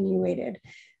slightly attenuated,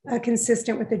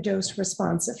 consistent with the dose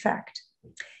response effect.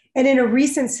 And in a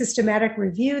recent systematic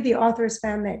review, the authors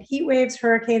found that heat waves,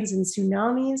 hurricanes, and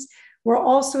tsunamis were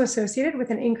also associated with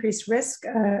an increased risk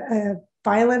of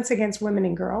violence against women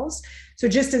and girls. So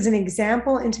just as an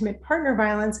example, intimate partner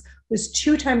violence was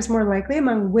 2 times more likely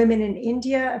among women in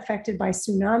India affected by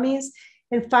tsunamis,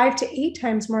 and 5 to 8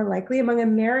 times more likely among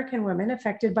American women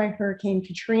affected by Hurricane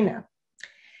Katrina.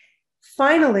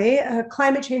 Finally,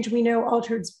 climate change we know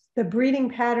altered the breeding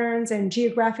patterns and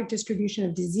geographic distribution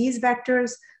of disease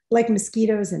vectors like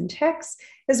mosquitoes and ticks,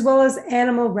 as well as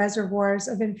animal reservoirs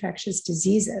of infectious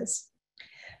diseases.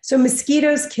 So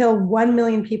mosquitoes kill 1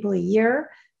 million people a year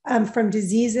from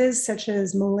diseases such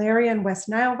as malaria and West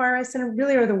Nile virus, and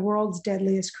really are the world's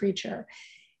deadliest creature.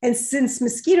 And since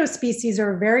mosquito species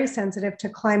are very sensitive to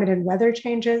climate and weather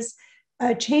changes,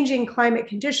 changing climate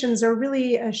conditions are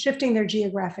really shifting their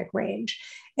geographic range.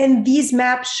 And these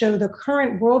maps show the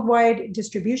current worldwide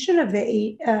distribution of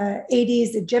the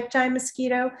Aedes aegypti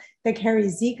mosquito that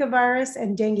carries Zika virus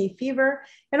and dengue fever,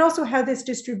 and also how this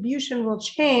distribution will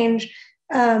change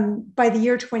by the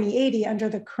year 2080 under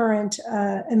the current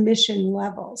emission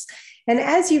levels. And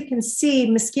as you can see,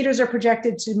 mosquitoes are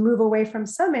projected to move away from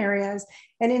some areas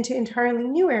and into entirely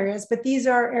new areas, but these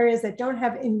are areas that don't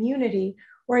have immunity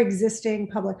or existing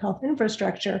public health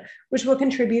infrastructure, which will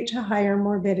contribute to higher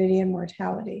morbidity and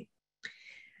mortality.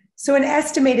 So an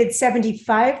estimated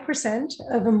 75%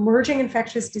 of emerging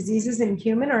infectious diseases in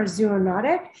human are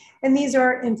zoonotic, and these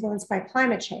are influenced by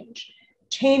climate change.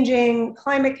 Changing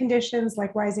climate conditions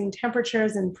like rising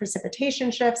temperatures and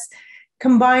precipitation shifts,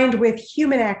 combined with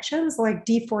human actions like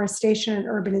deforestation and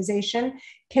urbanization,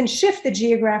 can shift the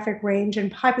geographic range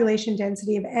and population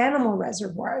density of animal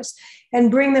reservoirs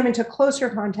and bring them into closer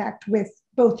contact with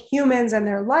both humans and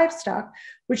their livestock,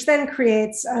 which then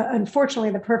creates,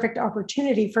 unfortunately, the perfect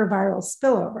opportunity for viral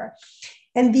spillover.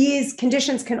 And these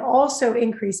conditions can also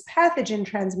increase pathogen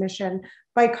transmission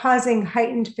by causing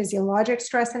heightened physiologic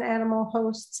stress in animal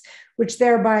hosts, which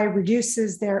thereby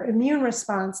reduces their immune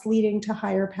response, leading to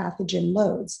higher pathogen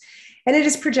loads. And it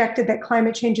is projected that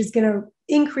climate change is going to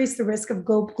increase the risk of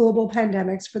global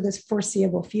pandemics for this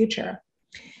foreseeable future.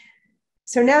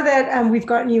 So now that we've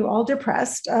gotten you all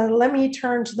depressed, let me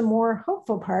turn to the more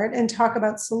hopeful part and talk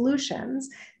about solutions,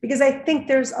 because I think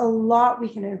there's a lot we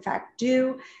can in fact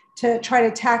do to try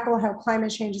to tackle how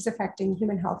climate change is affecting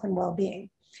human health and well-being.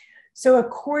 So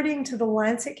according to the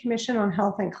Lancet Commission on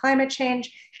Health and Climate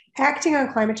Change, acting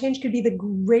on climate change could be the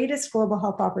greatest global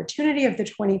health opportunity of the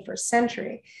 21st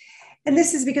century. And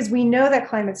this is because we know that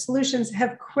climate solutions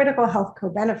have critical health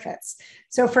co-benefits.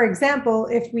 So for example,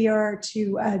 if we are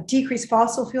to decrease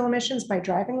fossil fuel emissions by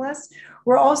driving less,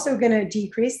 we're also going to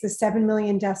decrease the 7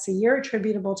 million deaths a year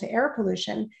attributable to air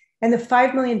pollution and the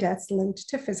 5 million deaths linked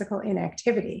to physical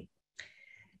inactivity.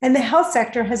 And the health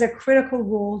sector has a critical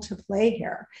role to play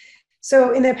here.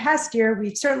 So in the past year,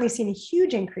 we've certainly seen a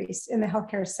huge increase in the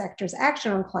healthcare sector's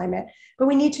action on climate, but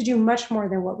we need to do much more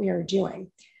than what we are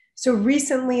doing. So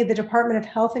recently, the Department of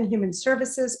Health and Human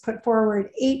Services put forward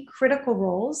 8 critical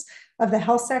roles of the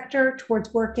health sector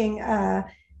towards working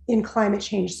in climate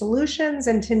change solutions.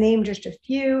 And to name just a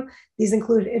few, these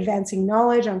include advancing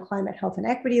knowledge on climate health and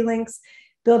equity links,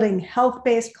 building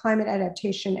health-based climate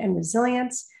adaptation and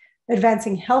resilience,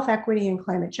 advancing health equity and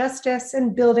climate justice,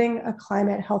 and building a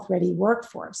climate health-ready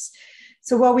workforce.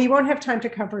 So while we won't have time to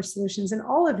cover solutions in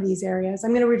all of these areas,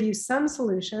 I'm going to review some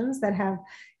solutions that have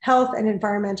health and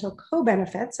environmental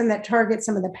co-benefits and that target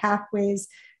some of the pathways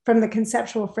from the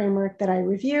conceptual framework that I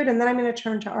reviewed. And then I'm going to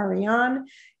turn to Arianne,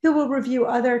 who will review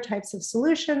other types of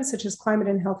solutions such as climate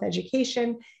and health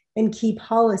education and key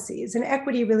policies. And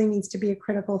equity really needs to be a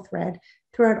critical thread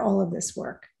throughout all of this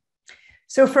work.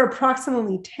 So for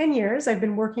approximately 10 years, I've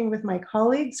been working with my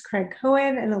colleagues, Craig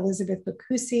Cohen and Elizabeth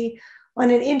Bakusi, on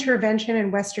an intervention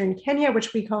in Western Kenya,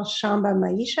 which we call Shamba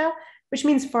Maisha, which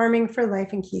means farming for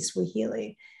life in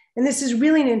Kiswahili. And this is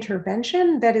really an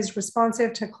intervention that is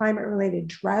responsive to climate-related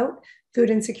drought, food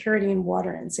insecurity, and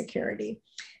water insecurity.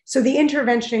 So the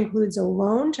intervention includes a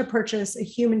loan to purchase a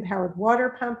human-powered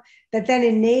water pump that then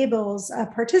enables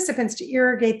participants to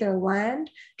irrigate their land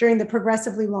during the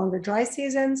progressively longer dry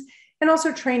seasons, and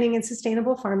also training in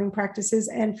sustainable farming practices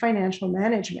and financial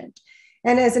management.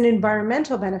 And as an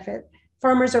environmental benefit,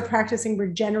 farmers are practicing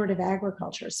regenerative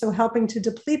agriculture, so helping to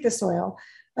deplete the soil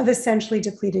of essentially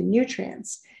depleted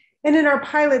nutrients. And in our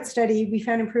pilot study, we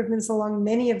found improvements along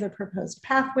many of the proposed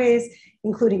pathways,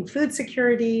 including food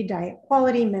security, diet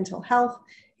quality, mental health,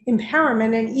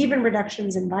 empowerment, and even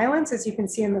reductions in violence, as you can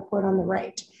see in the quote on the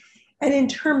right. And in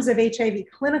terms of HIV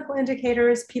clinical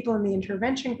indicators, people in the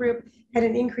intervention group had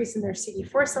an increase in their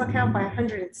CD4 cell count by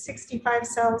 165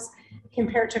 cells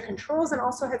compared to controls, and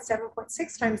also had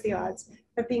 7.6 times the odds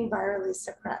of being virally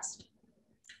suppressed.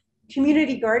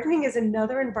 Community gardening is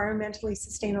another environmentally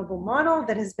sustainable model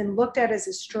that has been looked at as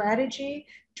a strategy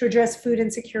to address food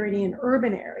insecurity in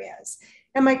urban areas.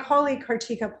 And my colleague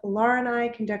Kartika Pilar and I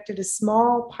conducted a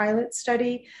small pilot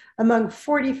study among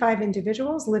 45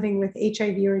 individuals living with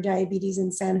HIV or diabetes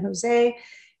in San Jose.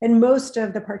 And most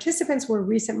of the participants were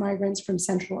recent migrants from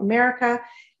Central America.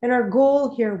 And our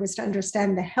goal here was to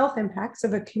understand the health impacts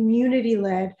of a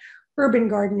community-led urban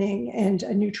gardening and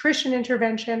a nutrition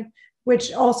intervention,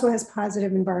 which also has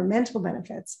positive environmental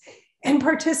benefits. And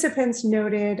participants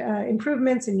noted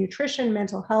improvements in nutrition,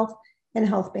 mental health, and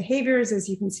health behaviors, as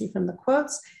you can see from the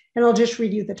quotes. And I'll just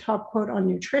read you the top quote on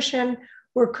nutrition.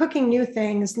 We're cooking new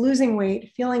things, losing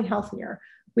weight, feeling healthier.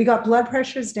 We got blood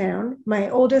pressures down. My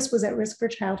oldest was at risk for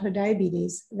childhood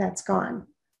diabetes. That's gone.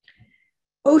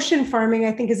 Ocean farming,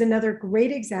 I think, is another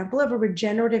great example of a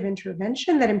regenerative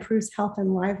intervention that improves health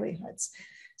and livelihoods.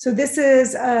 So this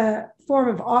is a form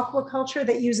of aquaculture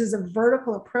that uses a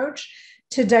vertical approach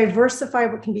to diversify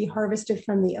what can be harvested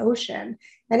from the ocean.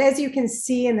 And as you can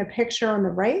see in the picture on the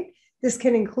right, this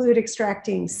can include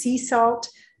extracting sea salt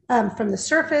from the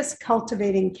surface,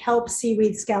 cultivating kelp,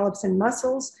 seaweed, scallops, and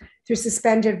mussels through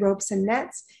suspended ropes and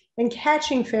nets, and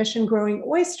catching fish and growing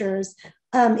oysters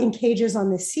in cages on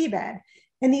the seabed.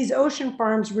 And these ocean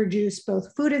farms reduce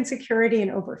both food insecurity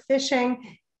and overfishing.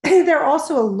 They're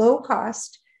also a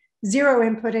low-cost, zero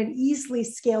input, and easily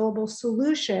scalable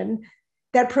solution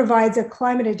that provides a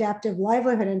climate-adaptive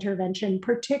livelihood intervention,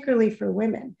 particularly for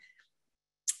women.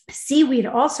 Seaweed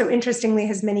also, interestingly,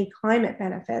 has many climate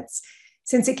benefits,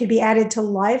 since it can be added to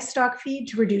livestock feed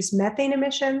to reduce methane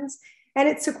emissions, and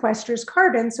it sequesters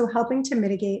carbon, so helping to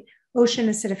mitigate ocean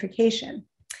acidification.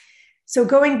 So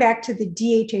going back to the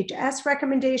DHHS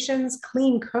recommendations,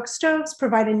 clean cook stoves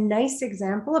provide a nice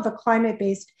example of a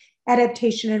climate-based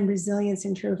adaptation and resilience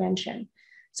intervention.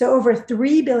 So over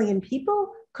 3 billion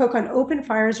people cook on open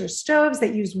fires or stoves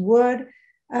that use wood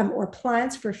or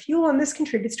plants for fuel, and this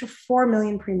contributes to 4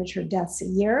 million premature deaths a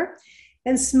year.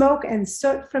 And smoke and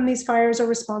soot from these fires are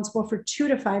responsible for 2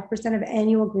 to 5% of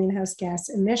annual greenhouse gas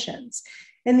emissions.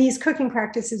 And these cooking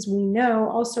practices, we know,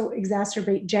 also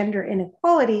exacerbate gender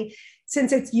inequality,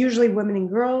 since it's usually women and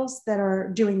girls that are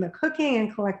doing the cooking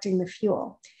and collecting the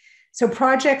fuel. So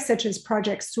projects such as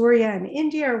Project Surya in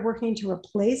India are working to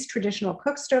replace traditional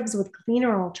cook stoves with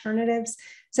cleaner alternatives,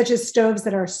 such as stoves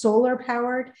that are solar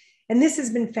powered. And this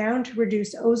has been found to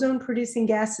reduce ozone-producing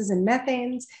gases and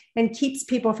methanes and keeps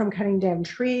people from cutting down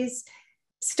trees.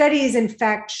 Studies, in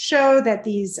fact, show that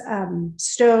these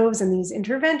stoves and these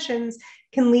interventions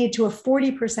can lead to a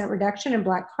 40% reduction in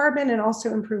black carbon and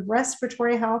also improve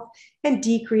respiratory health and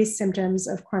decrease symptoms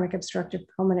of chronic obstructive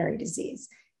pulmonary disease.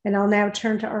 And I'll now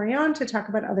turn to Arianne to talk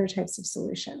about other types of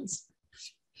solutions.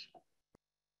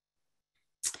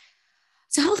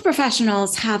 So health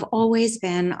professionals have always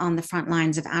been on the front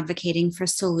lines of advocating for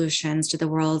solutions to the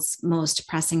world's most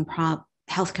pressing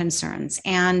health concerns.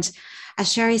 And as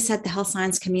Sheri said, the health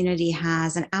science community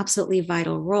has an absolutely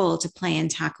vital role to play in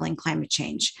tackling climate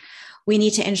change. We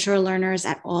need to ensure learners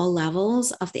at all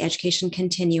levels of the education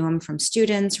continuum, from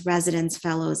students, residents,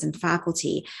 fellows, and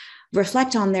faculty,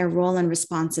 reflect on their role and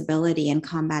responsibility in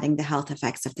combating the health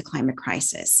effects of the climate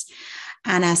crisis.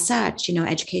 And as such,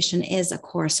 education is a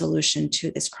core solution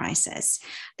to this crisis.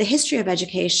 The history of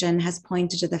education has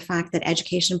pointed to the fact that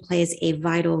education plays a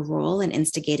vital role in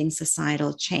instigating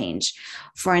societal change.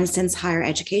 For instance, higher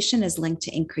education is linked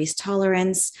to increased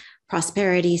tolerance,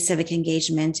 prosperity, civic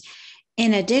engagement.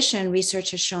 In addition,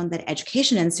 research has shown that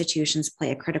education institutions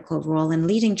play a critical role in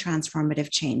leading transformative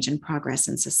change and progress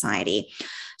in society.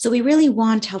 So we really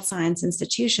want health science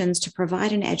institutions to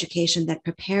provide an education that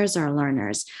prepares our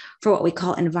learners for what we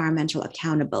call environmental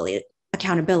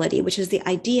accountability, which is the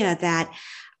idea that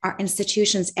our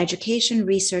institutions' education,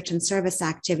 research, and service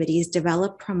activities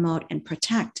develop, promote, and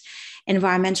protect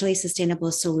environmentally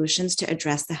sustainable solutions to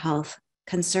address the health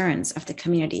concerns of the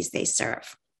communities they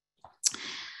serve.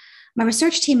 My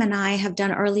research team and I have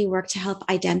done early work to help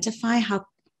identify how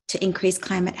to increase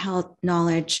climate health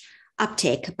knowledge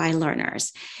uptake by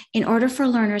learners. In order for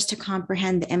learners to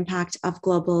comprehend the impact of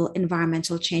global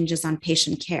environmental changes on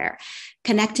patient care,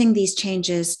 connecting these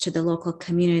changes to the local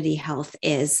community health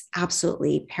is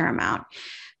absolutely paramount.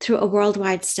 Through a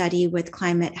worldwide study with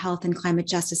climate health and climate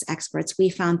justice experts, we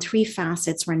found 3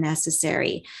 facets were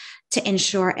necessary to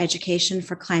ensure education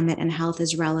for climate and health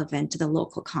is relevant to the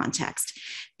local context.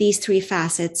 These 3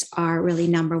 facets are really,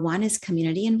 number 1 is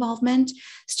community involvement.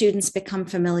 Students become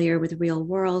familiar with real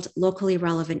world, locally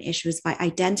relevant issues by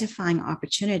identifying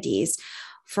opportunities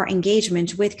for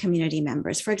engagement with community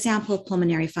members. For example,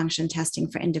 pulmonary function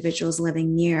testing for individuals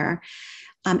living near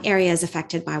areas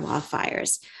affected by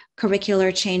wildfires.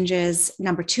 Curricular changes,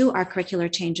 number 2 are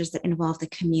curricular changes that involve the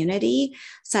community,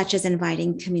 such as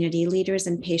inviting community leaders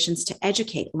and patients to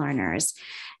educate learners.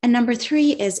 And number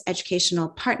 3 is educational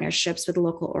partnerships with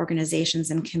local organizations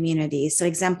and communities. So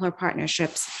exemplar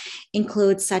partnerships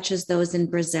include such as those in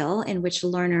Brazil, in which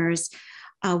learners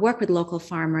work with local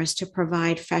farmers to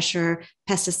provide fresher,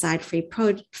 pesticide-free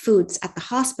foods at the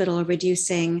hospital,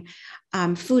 reducing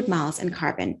food miles and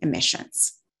carbon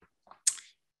emissions.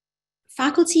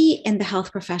 Faculty in the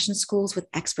health profession schools with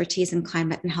expertise in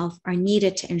climate and health are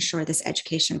needed to ensure this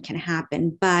education can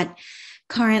happen, but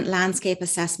current landscape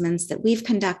assessments that we've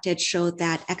conducted show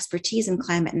that expertise in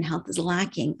climate and health is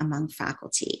lacking among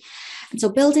faculty. And so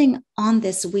building on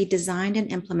this, we designed and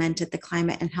implemented the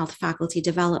Climate and Health Faculty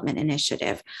Development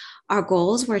Initiative. Our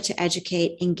goals were to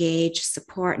educate, engage,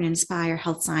 support, and inspire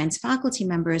health science faculty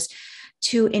members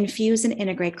to infuse and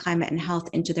integrate climate and health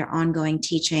into their ongoing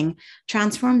teaching,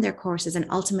 transform their courses, and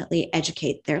ultimately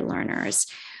educate their learners.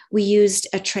 We used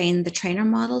a train the trainer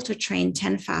model to train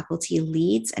 10 faculty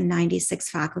leads and 96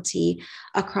 faculty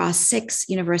across 6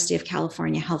 University of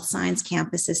California health science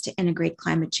campuses to integrate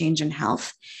climate change and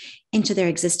health into their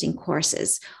existing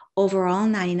courses. Overall,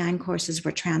 99 courses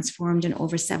were transformed and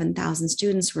over 7,000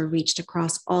 students were reached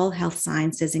across all health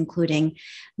sciences, including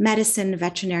medicine,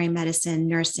 veterinary medicine,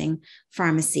 nursing,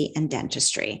 pharmacy, and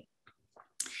dentistry.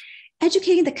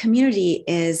 Educating the community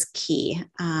is key,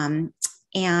 and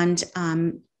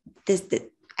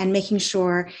making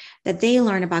sure that they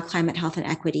learn about climate, health, and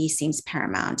equity seems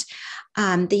paramount.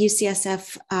 The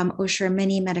UCSF Osher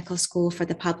Mini Medical School for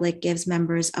the Public gives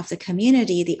members of the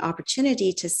community the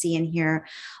opportunity to see and hear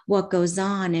what goes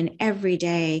on in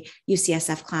everyday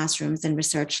UCSF classrooms and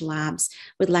research labs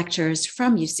with lectures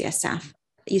from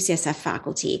UCSF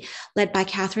faculty, led by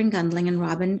Catherine Gundling and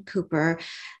Robin Cooper.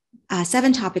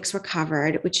 7 topics were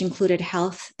covered, which included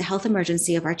health, the health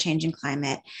emergency of our changing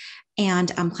climate,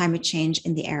 and climate change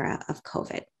in the era of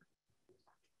COVID.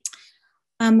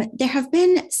 There have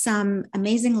been some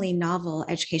amazingly novel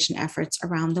education efforts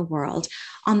around the world.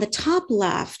 On the top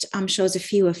left shows a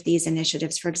few of these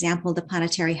initiatives. For example, the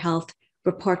Planetary Health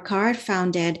Report Card,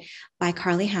 founded by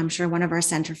Carly Hampshire, one of our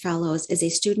center fellows, is a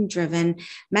student-driven,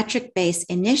 metric-based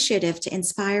initiative to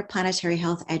inspire planetary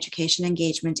health education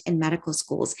engagement in medical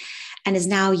schools and is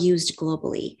now used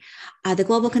globally. The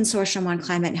Global Consortium on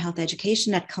Climate and Health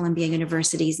Education at Columbia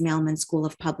University's Mailman School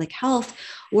of Public Health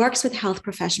works with health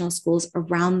professional schools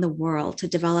around the world to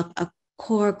develop a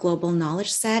core global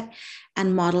knowledge set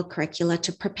and model curricula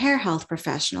to prepare health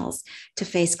professionals to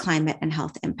face climate and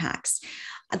health impacts.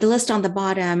 The list on the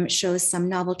bottom shows some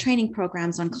novel training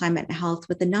programs on climate and health,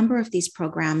 with the number of these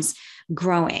programs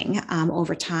growing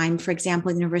over time. For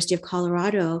example, the University of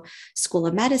Colorado School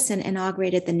of Medicine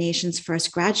inaugurated the nation's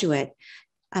first graduate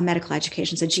medical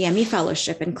education, so GME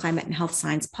fellowship in climate and health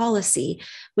science policy,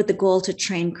 with the goal to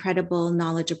train credible,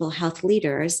 knowledgeable health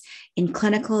leaders in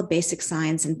clinical, basic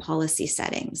science, and policy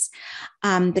settings.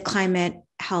 The Climate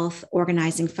Health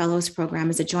Organizing Fellows Program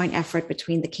is a joint effort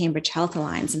between the Cambridge Health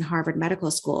Alliance and Harvard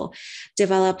Medical School,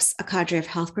 develops a cadre of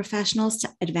health professionals to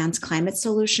advance climate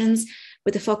solutions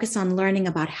with a focus on learning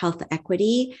about health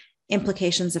equity,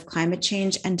 implications of climate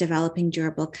change, and developing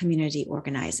durable community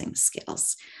organizing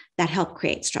skills that help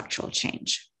create structural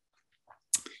change.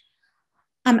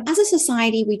 As a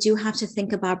society, we do have to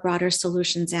think about broader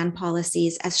solutions and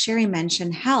policies. As Sheri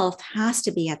mentioned, health has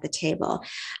to be at the table,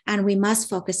 and we must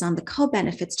focus on the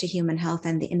co-benefits to human health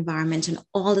and the environment and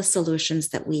all the solutions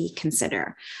that we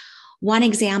consider. One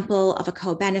example of a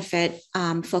co-benefit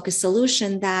focused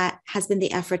solution that has been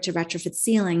the effort to retrofit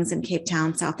ceilings in Cape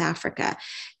Town, South Africa.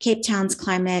 Cape Town's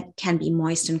climate can be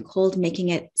moist and cold, making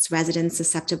its residents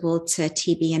susceptible to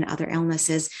TB and other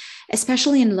illnesses,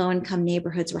 especially in low-income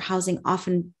neighborhoods where housing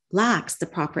often lacks the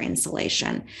proper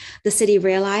insulation. The city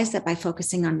realized that by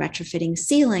focusing on retrofitting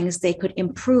ceilings, they could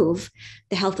improve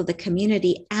the health of the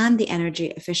community and the energy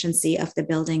efficiency of the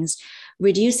buildings,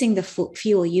 reducing the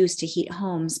fuel used to heat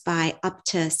homes by up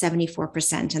to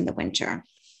 74% in the winter.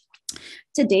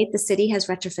 To date, the city has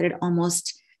retrofitted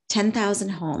almost 10,000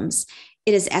 homes.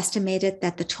 It is estimated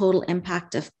that the total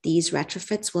impact of these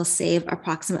retrofits will save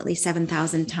approximately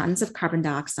 7,000 tons of carbon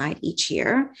dioxide each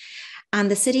year. And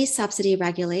the city's subsidy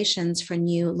regulations for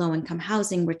new low-income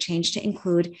housing were changed to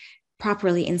include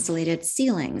properly insulated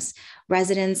ceilings.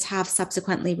 Residents have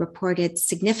subsequently reported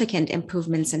significant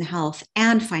improvements in health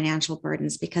and financial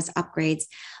burdens because upgrades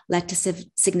led to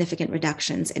significant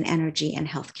reductions in energy and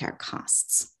healthcare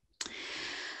costs.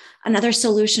 Another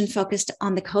solution focused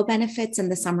on the co-benefits. In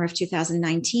the summer of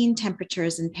 2019,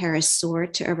 temperatures in Paris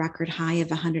soared to a record high of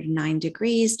 109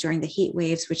 degrees during the heat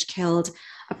waves, which killed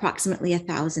approximately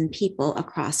 1,000 people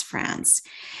across France.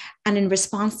 And in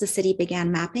response, the city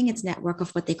began mapping its network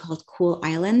of what they called cool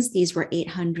islands. These were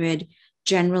 800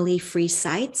 generally free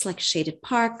sites like shaded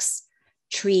parks,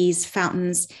 trees,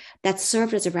 fountains that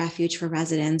served as a refuge for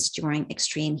residents during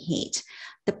extreme heat.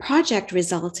 The project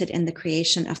resulted in the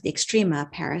creation of the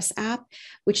Extrema Paris app,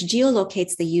 which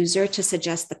geolocates the user to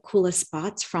suggest the coolest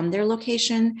spots from their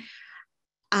location,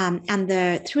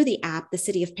 Through the app, the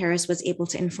city of Paris was able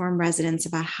to inform residents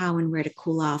about how and where to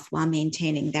cool off while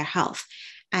maintaining their health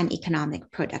and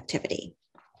economic productivity.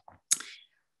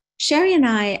 Sheri and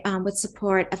I, with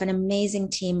support of an amazing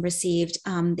team, received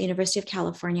the University of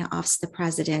California Office of the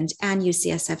President and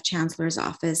UCSF Chancellor's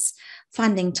Office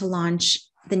funding to launch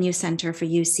the new Center for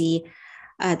UC,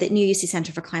 the new UC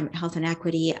Center for Climate, Health, and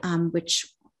Equity,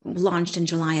 which launched in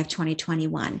July of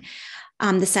 2021.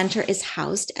 The center is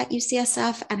housed at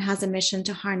UCSF and has a mission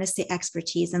to harness the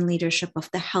expertise and leadership of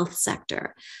the health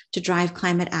sector to drive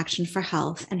climate action for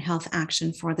health and health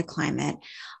action for the climate.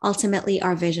 Ultimately,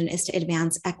 our vision is to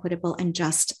advance equitable and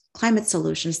just climate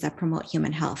solutions that promote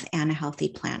human health and a healthy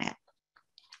planet.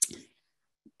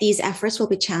 These efforts will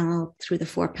be channeled through the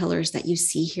 4 pillars that you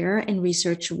see here. In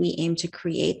research, we aim to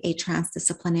create a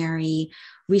transdisciplinary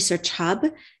research hub,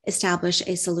 establish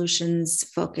a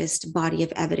solutions-focused body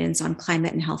of evidence on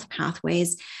climate and health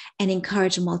pathways, and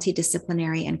encourage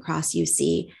multidisciplinary and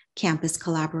cross-UC campus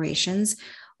collaborations.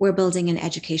 We're building an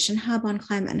education hub on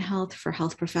climate and health for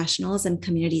health professionals and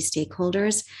community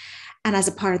stakeholders. And as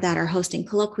a part of that, are hosting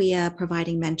colloquia,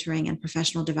 providing mentoring and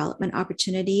professional development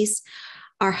opportunities.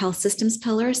 Our health systems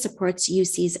pillar supports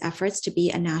UC's efforts to be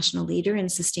a national leader in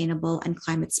sustainable and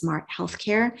climate smart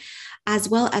healthcare, as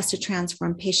well as to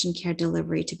transform patient care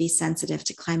delivery to be sensitive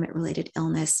to climate related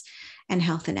illness and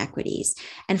health inequities.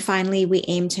 And finally, we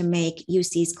aim to make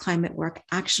UC's climate work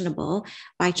actionable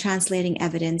by translating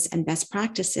evidence and best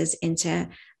practices into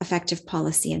effective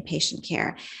policy and patient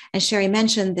care. And Sheri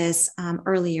mentioned this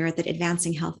earlier, that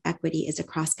advancing health equity is a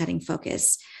cross-cutting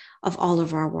focus of all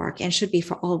of our work and should be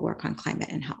for all work on climate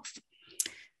and health.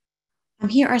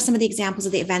 Here are some of the examples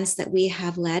of the events that we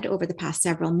have led over the past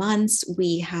several months.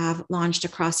 We have launched a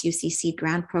cross-UC seed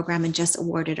grant program and just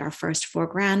awarded our first 4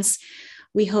 grants.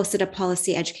 We hosted a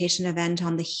policy education event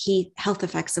on the health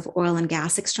effects of oil and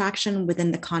gas extraction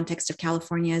within the context of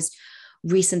California's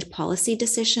recent policy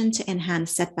decision to enhance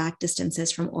setback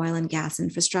distances from oil and gas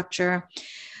infrastructure.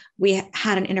 We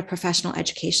had an interprofessional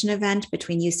education event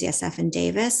between UCSF and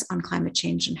Davis on climate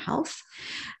change and health,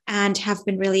 and have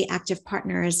been really active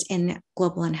partners in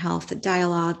global and health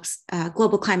dialogues,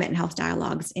 global climate and health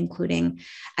dialogues, including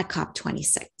at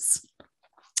COP26.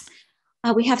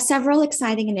 We have several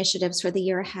exciting initiatives for the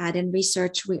year ahead. In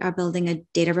research, we are building a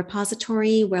data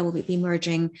repository where we'll be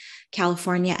merging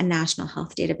California and national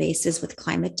health databases with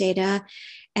climate data.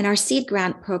 And our seed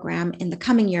grant program in the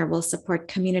coming year will support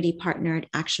community partnered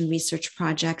action research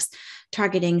projects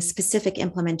targeting specific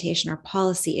implementation or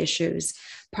policy issues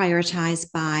prioritized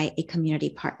by a community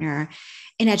partner.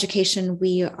 In education,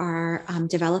 we are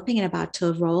developing and about to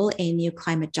enroll a new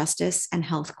climate justice and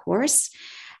health course.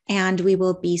 And we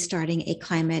will be starting a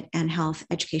climate and health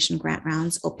education grant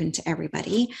rounds open to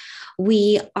everybody.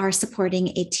 We are supporting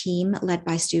a team led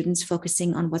by students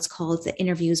focusing on what's called the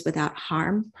Interviews Without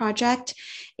Harm project.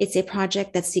 It's a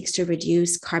project that seeks to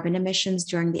reduce carbon emissions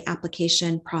during the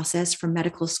application process for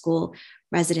medical school,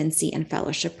 residency, and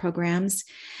fellowship programs.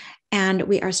 And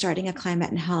we are starting a climate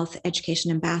and health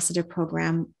education ambassador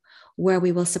program where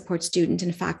we will support student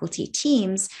and faculty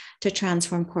teams to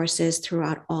transform courses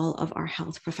throughout all of our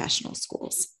health professional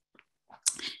schools.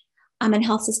 In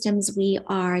health systems, we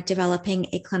are developing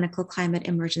a clinical climate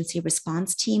emergency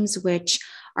response teams, which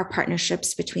are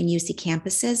partnerships between UC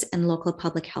campuses and local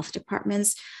public health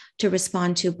departments to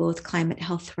respond to both climate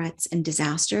health threats and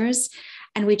disasters.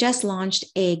 And we just launched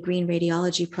a green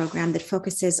radiology program that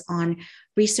focuses on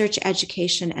research,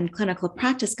 education, and clinical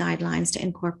practice guidelines to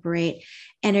incorporate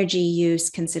energy use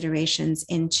considerations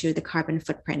into the carbon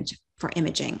footprint for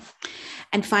imaging.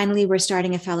 And finally, we're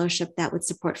starting a fellowship that would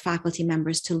support faculty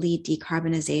members to lead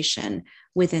decarbonization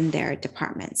within their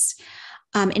departments.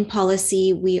 In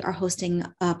policy, we are hosting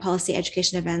policy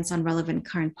education events on relevant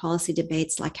current policy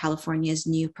debates like California's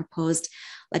new proposed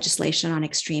legislation on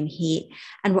extreme heat.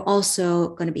 And we're also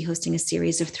going to be hosting a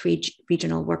series of 3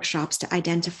 regional workshops to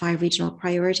identify regional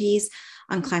priorities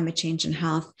on climate change and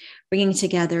health, bringing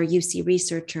together UC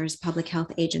researchers, public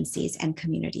health agencies, and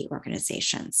community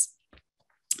organizations.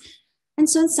 And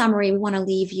so in summary, we want to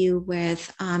leave you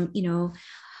with,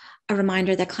 a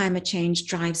reminder that climate change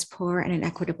drives poor and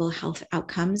inequitable health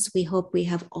outcomes. We hope we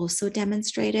have also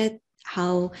demonstrated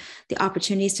how the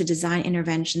opportunities to design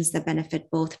interventions that benefit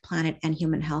both planet and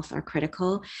human health are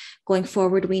critical. Going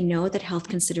forward, we know that health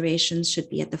considerations should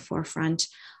be at the forefront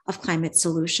of climate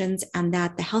solutions, and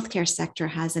that the healthcare sector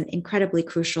has an incredibly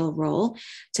crucial role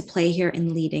to play here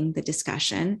in leading the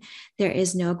discussion. There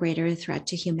is no greater threat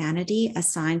to humanity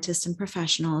as scientists and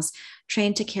professionals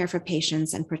trained to care for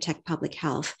patients and protect public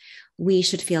health. We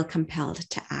should feel compelled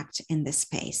to act in this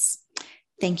space.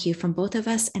 thank you from both of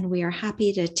us, and we are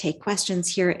happy to take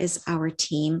questions. Here is our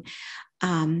team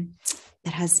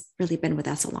that has really been with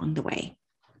us along the way.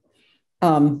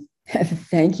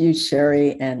 Thank you,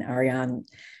 Sheri and Arianne,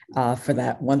 for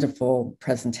that wonderful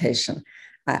presentation.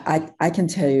 I can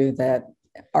tell you that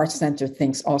our center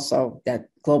thinks also that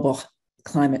global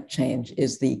climate change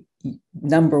is the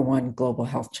 #1 global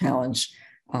health challenge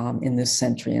in this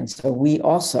century. And so we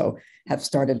also have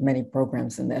started many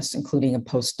programs in this, including a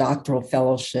postdoctoral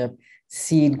fellowship,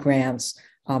 seed grants,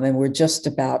 and we're just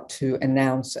about to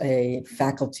announce a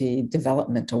faculty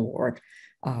development award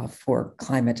for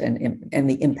climate and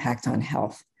the impact on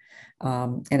health.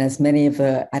 And as many of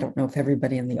I don't know if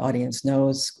everybody in the audience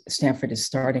knows, Stanford is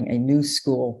starting a new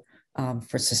school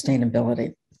for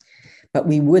sustainability. But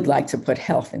we would like to put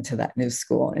health into that new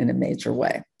school in a major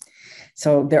way.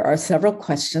 So there are several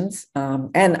questions,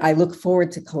 and I look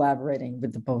forward to collaborating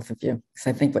with the both of you, because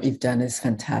I think what you've done is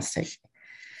fantastic.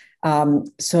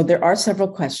 So there are several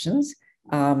questions.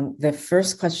 The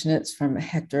first question is from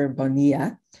Hector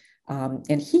Bonilla,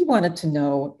 and he wanted to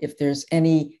know if there's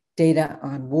any data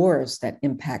on wars that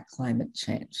impact climate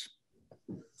change.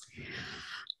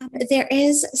 There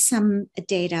is some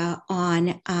data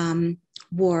on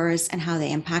wars and how they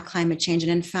impact climate change.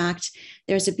 And in fact,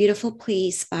 there's a beautiful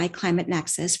piece by Climate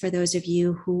Nexus for those of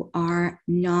you who are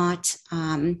not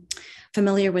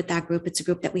familiar with that group. It's a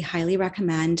group that we highly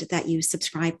recommend that you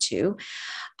subscribe to,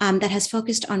 that has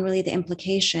focused on really the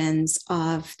implications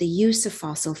of the use of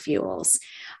fossil fuels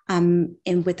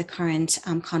with the current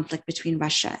conflict between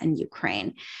Russia and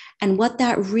Ukraine, and what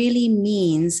that really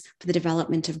means for the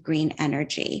development of green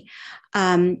energy.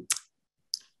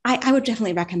 I would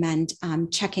definitely recommend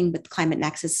checking with Climate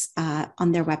Nexus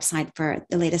on their website for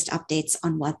the latest updates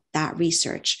on what that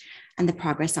research and the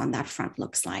progress on that front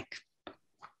looks like.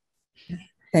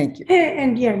 Thank you.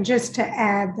 And yeah, just to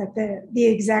add that the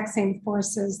exact same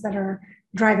forces that are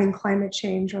driving climate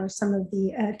change are some of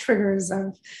the triggers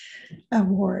of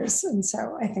wars. And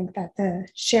so I think that the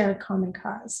shared common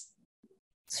cause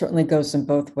certainly goes in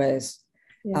both ways.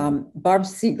 Yeah. Barb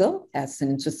Siegel asks an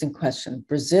interesting question.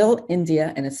 Brazil,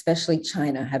 India, and especially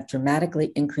China have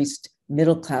dramatically increased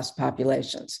middle-class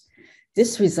populations.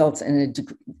 This results in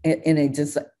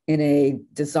a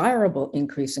desirable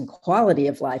increase in quality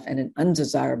of life and an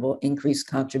undesirable increased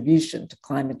contribution to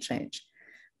climate change.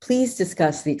 Please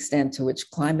discuss the extent to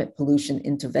which climate pollution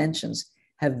interventions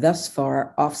have thus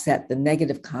far offset the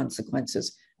negative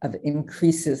consequences of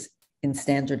increases in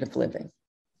standard of living.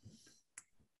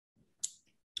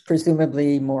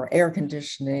 Presumably more air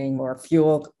conditioning, more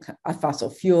fuel, fossil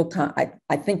fuel.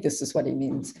 I think this is what he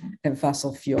means, and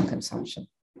fossil fuel consumption.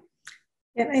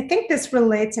 And I think this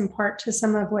relates in part to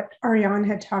some of what Arianne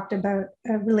had talked about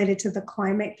related to the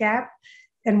climate gap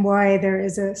and why there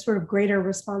is a sort of greater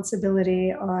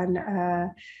responsibility on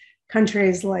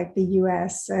countries like the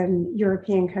US and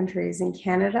European countries and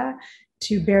Canada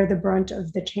to bear the brunt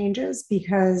of the changes,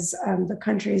 because the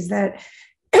countries that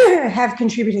have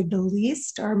contributed the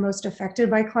least are most affected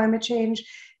by climate change.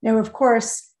 Now, of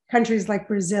course, countries like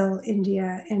Brazil,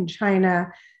 India, and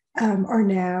China are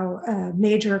now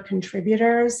major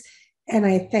contributors. And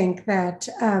I think that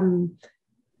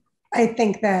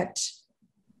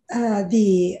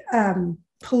the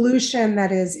pollution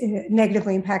that is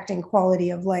negatively impacting quality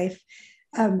of life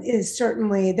is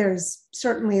there's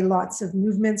certainly lots of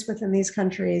movements within these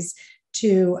countries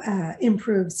to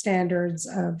improve standards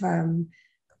of,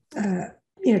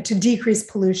 to decrease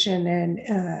pollution and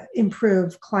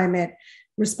improve climate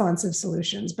responsive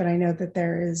solutions. But I know that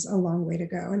there is a long way to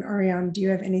go. And Arianne, do you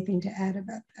have anything to add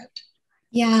about that?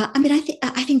 Yeah, I mean,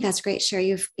 I think that's great,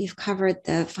 Sheri. You've covered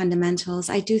the fundamentals.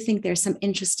 I do think there's some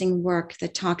interesting work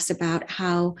that talks about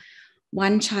how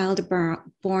one child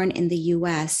born in the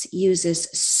US uses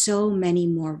so many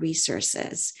more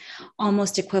resources,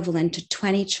 almost equivalent to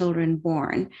 20 children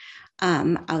born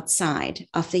outside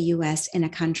of the US in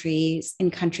countries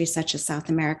such as South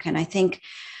America. And I think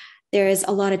there is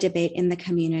a lot of debate in the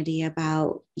community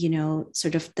about,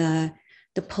 sort of the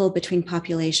pull between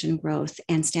population growth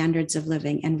and standards of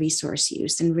living and resource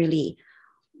use, and really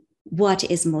what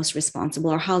is most responsible,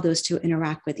 or how those two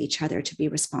interact with each other to be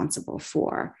responsible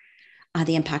for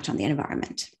the impact on the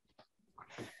environment.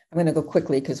 I'm going to go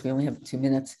quickly because we only have 2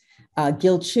 minutes.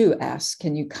 Gil Chu asks,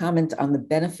 can you comment on the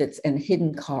benefits and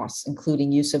hidden costs,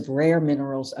 including use of rare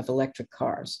minerals of electric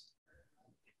cars?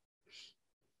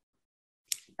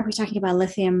 Are we talking about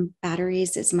lithium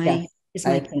batteries? Is my yes.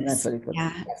 I think that's what it was.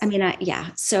 Yeah. Yes. I mean,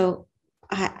 yeah. So,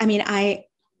 I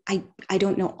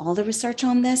don't know all the research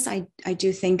on this. I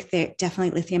do think that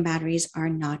definitely lithium batteries are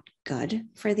not good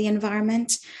for the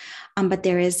environment, but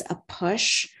there is a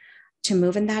push to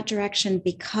move in that direction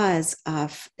because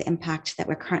of the impact that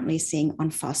we're currently seeing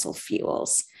on fossil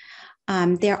fuels.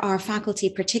 There are faculty,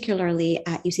 particularly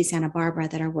at UC Santa Barbara,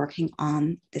 that are working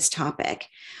on this topic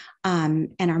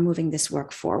and are moving this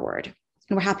work forward.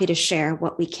 And we're happy to share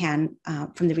what we can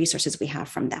from the resources we have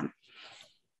from them.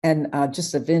 And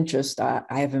just of interest, I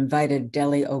have invited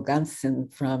Deli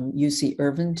Ogunson from UC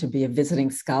Irvine to be a visiting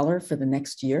scholar for the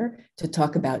next year to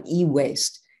talk about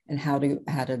e-waste and how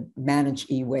to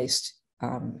manage e-waste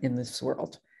in this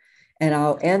world. And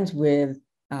I'll end with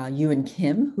Ewan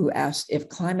Kim, who asked if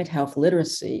climate health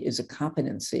literacy is a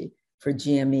competency for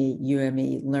GME,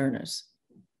 UME learners.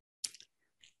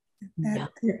 I mean,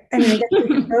 I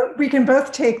guess we can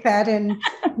both take that. And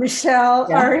Michelle,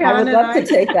 yeah, Arianne, I would love to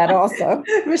take that also.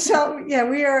 Michelle, yeah,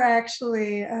 we are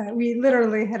actually, we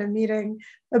literally had a meeting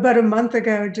about a month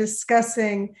ago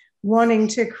discussing wanting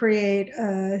to create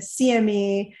a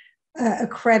CME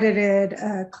accredited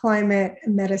climate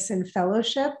medicine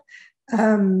fellowship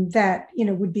that,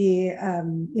 would be,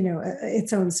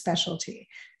 its own specialty.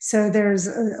 So there's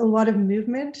a lot of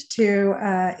movement to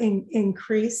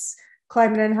increase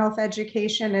climate and health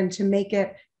education and to make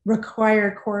it a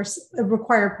required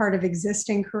part of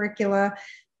existing curricula.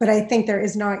 But I think there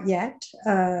is not yet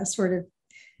sort of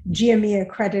GME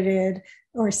accredited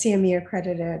or CME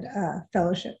accredited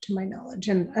fellowship to my knowledge.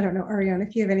 And I don't know, Arianne,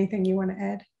 if you have anything you want to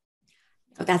add.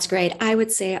 Oh, that's great. I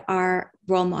would say our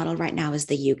role model right now is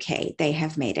the UK. They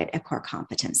have made it a core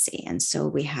competency. And so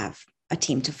we have a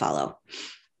team to follow.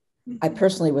 I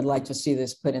personally would like to see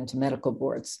this put into medical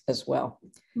boards as well.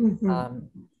 Mm-hmm.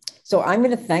 So I'm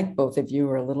going to thank both of you.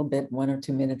 We're a little bit 1 or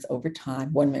 2 minutes over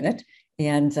time, 1 minute.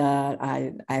 And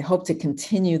I hope to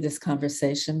continue this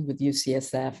conversation with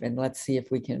UCSF, and let's see if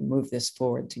we can move this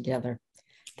forward together.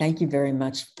 Thank you very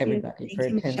much, everybody, for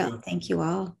attending. Michelle. Thank you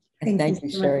all. And thank you,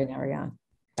 Sheri and Arianne.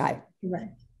 Bye.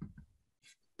 Right.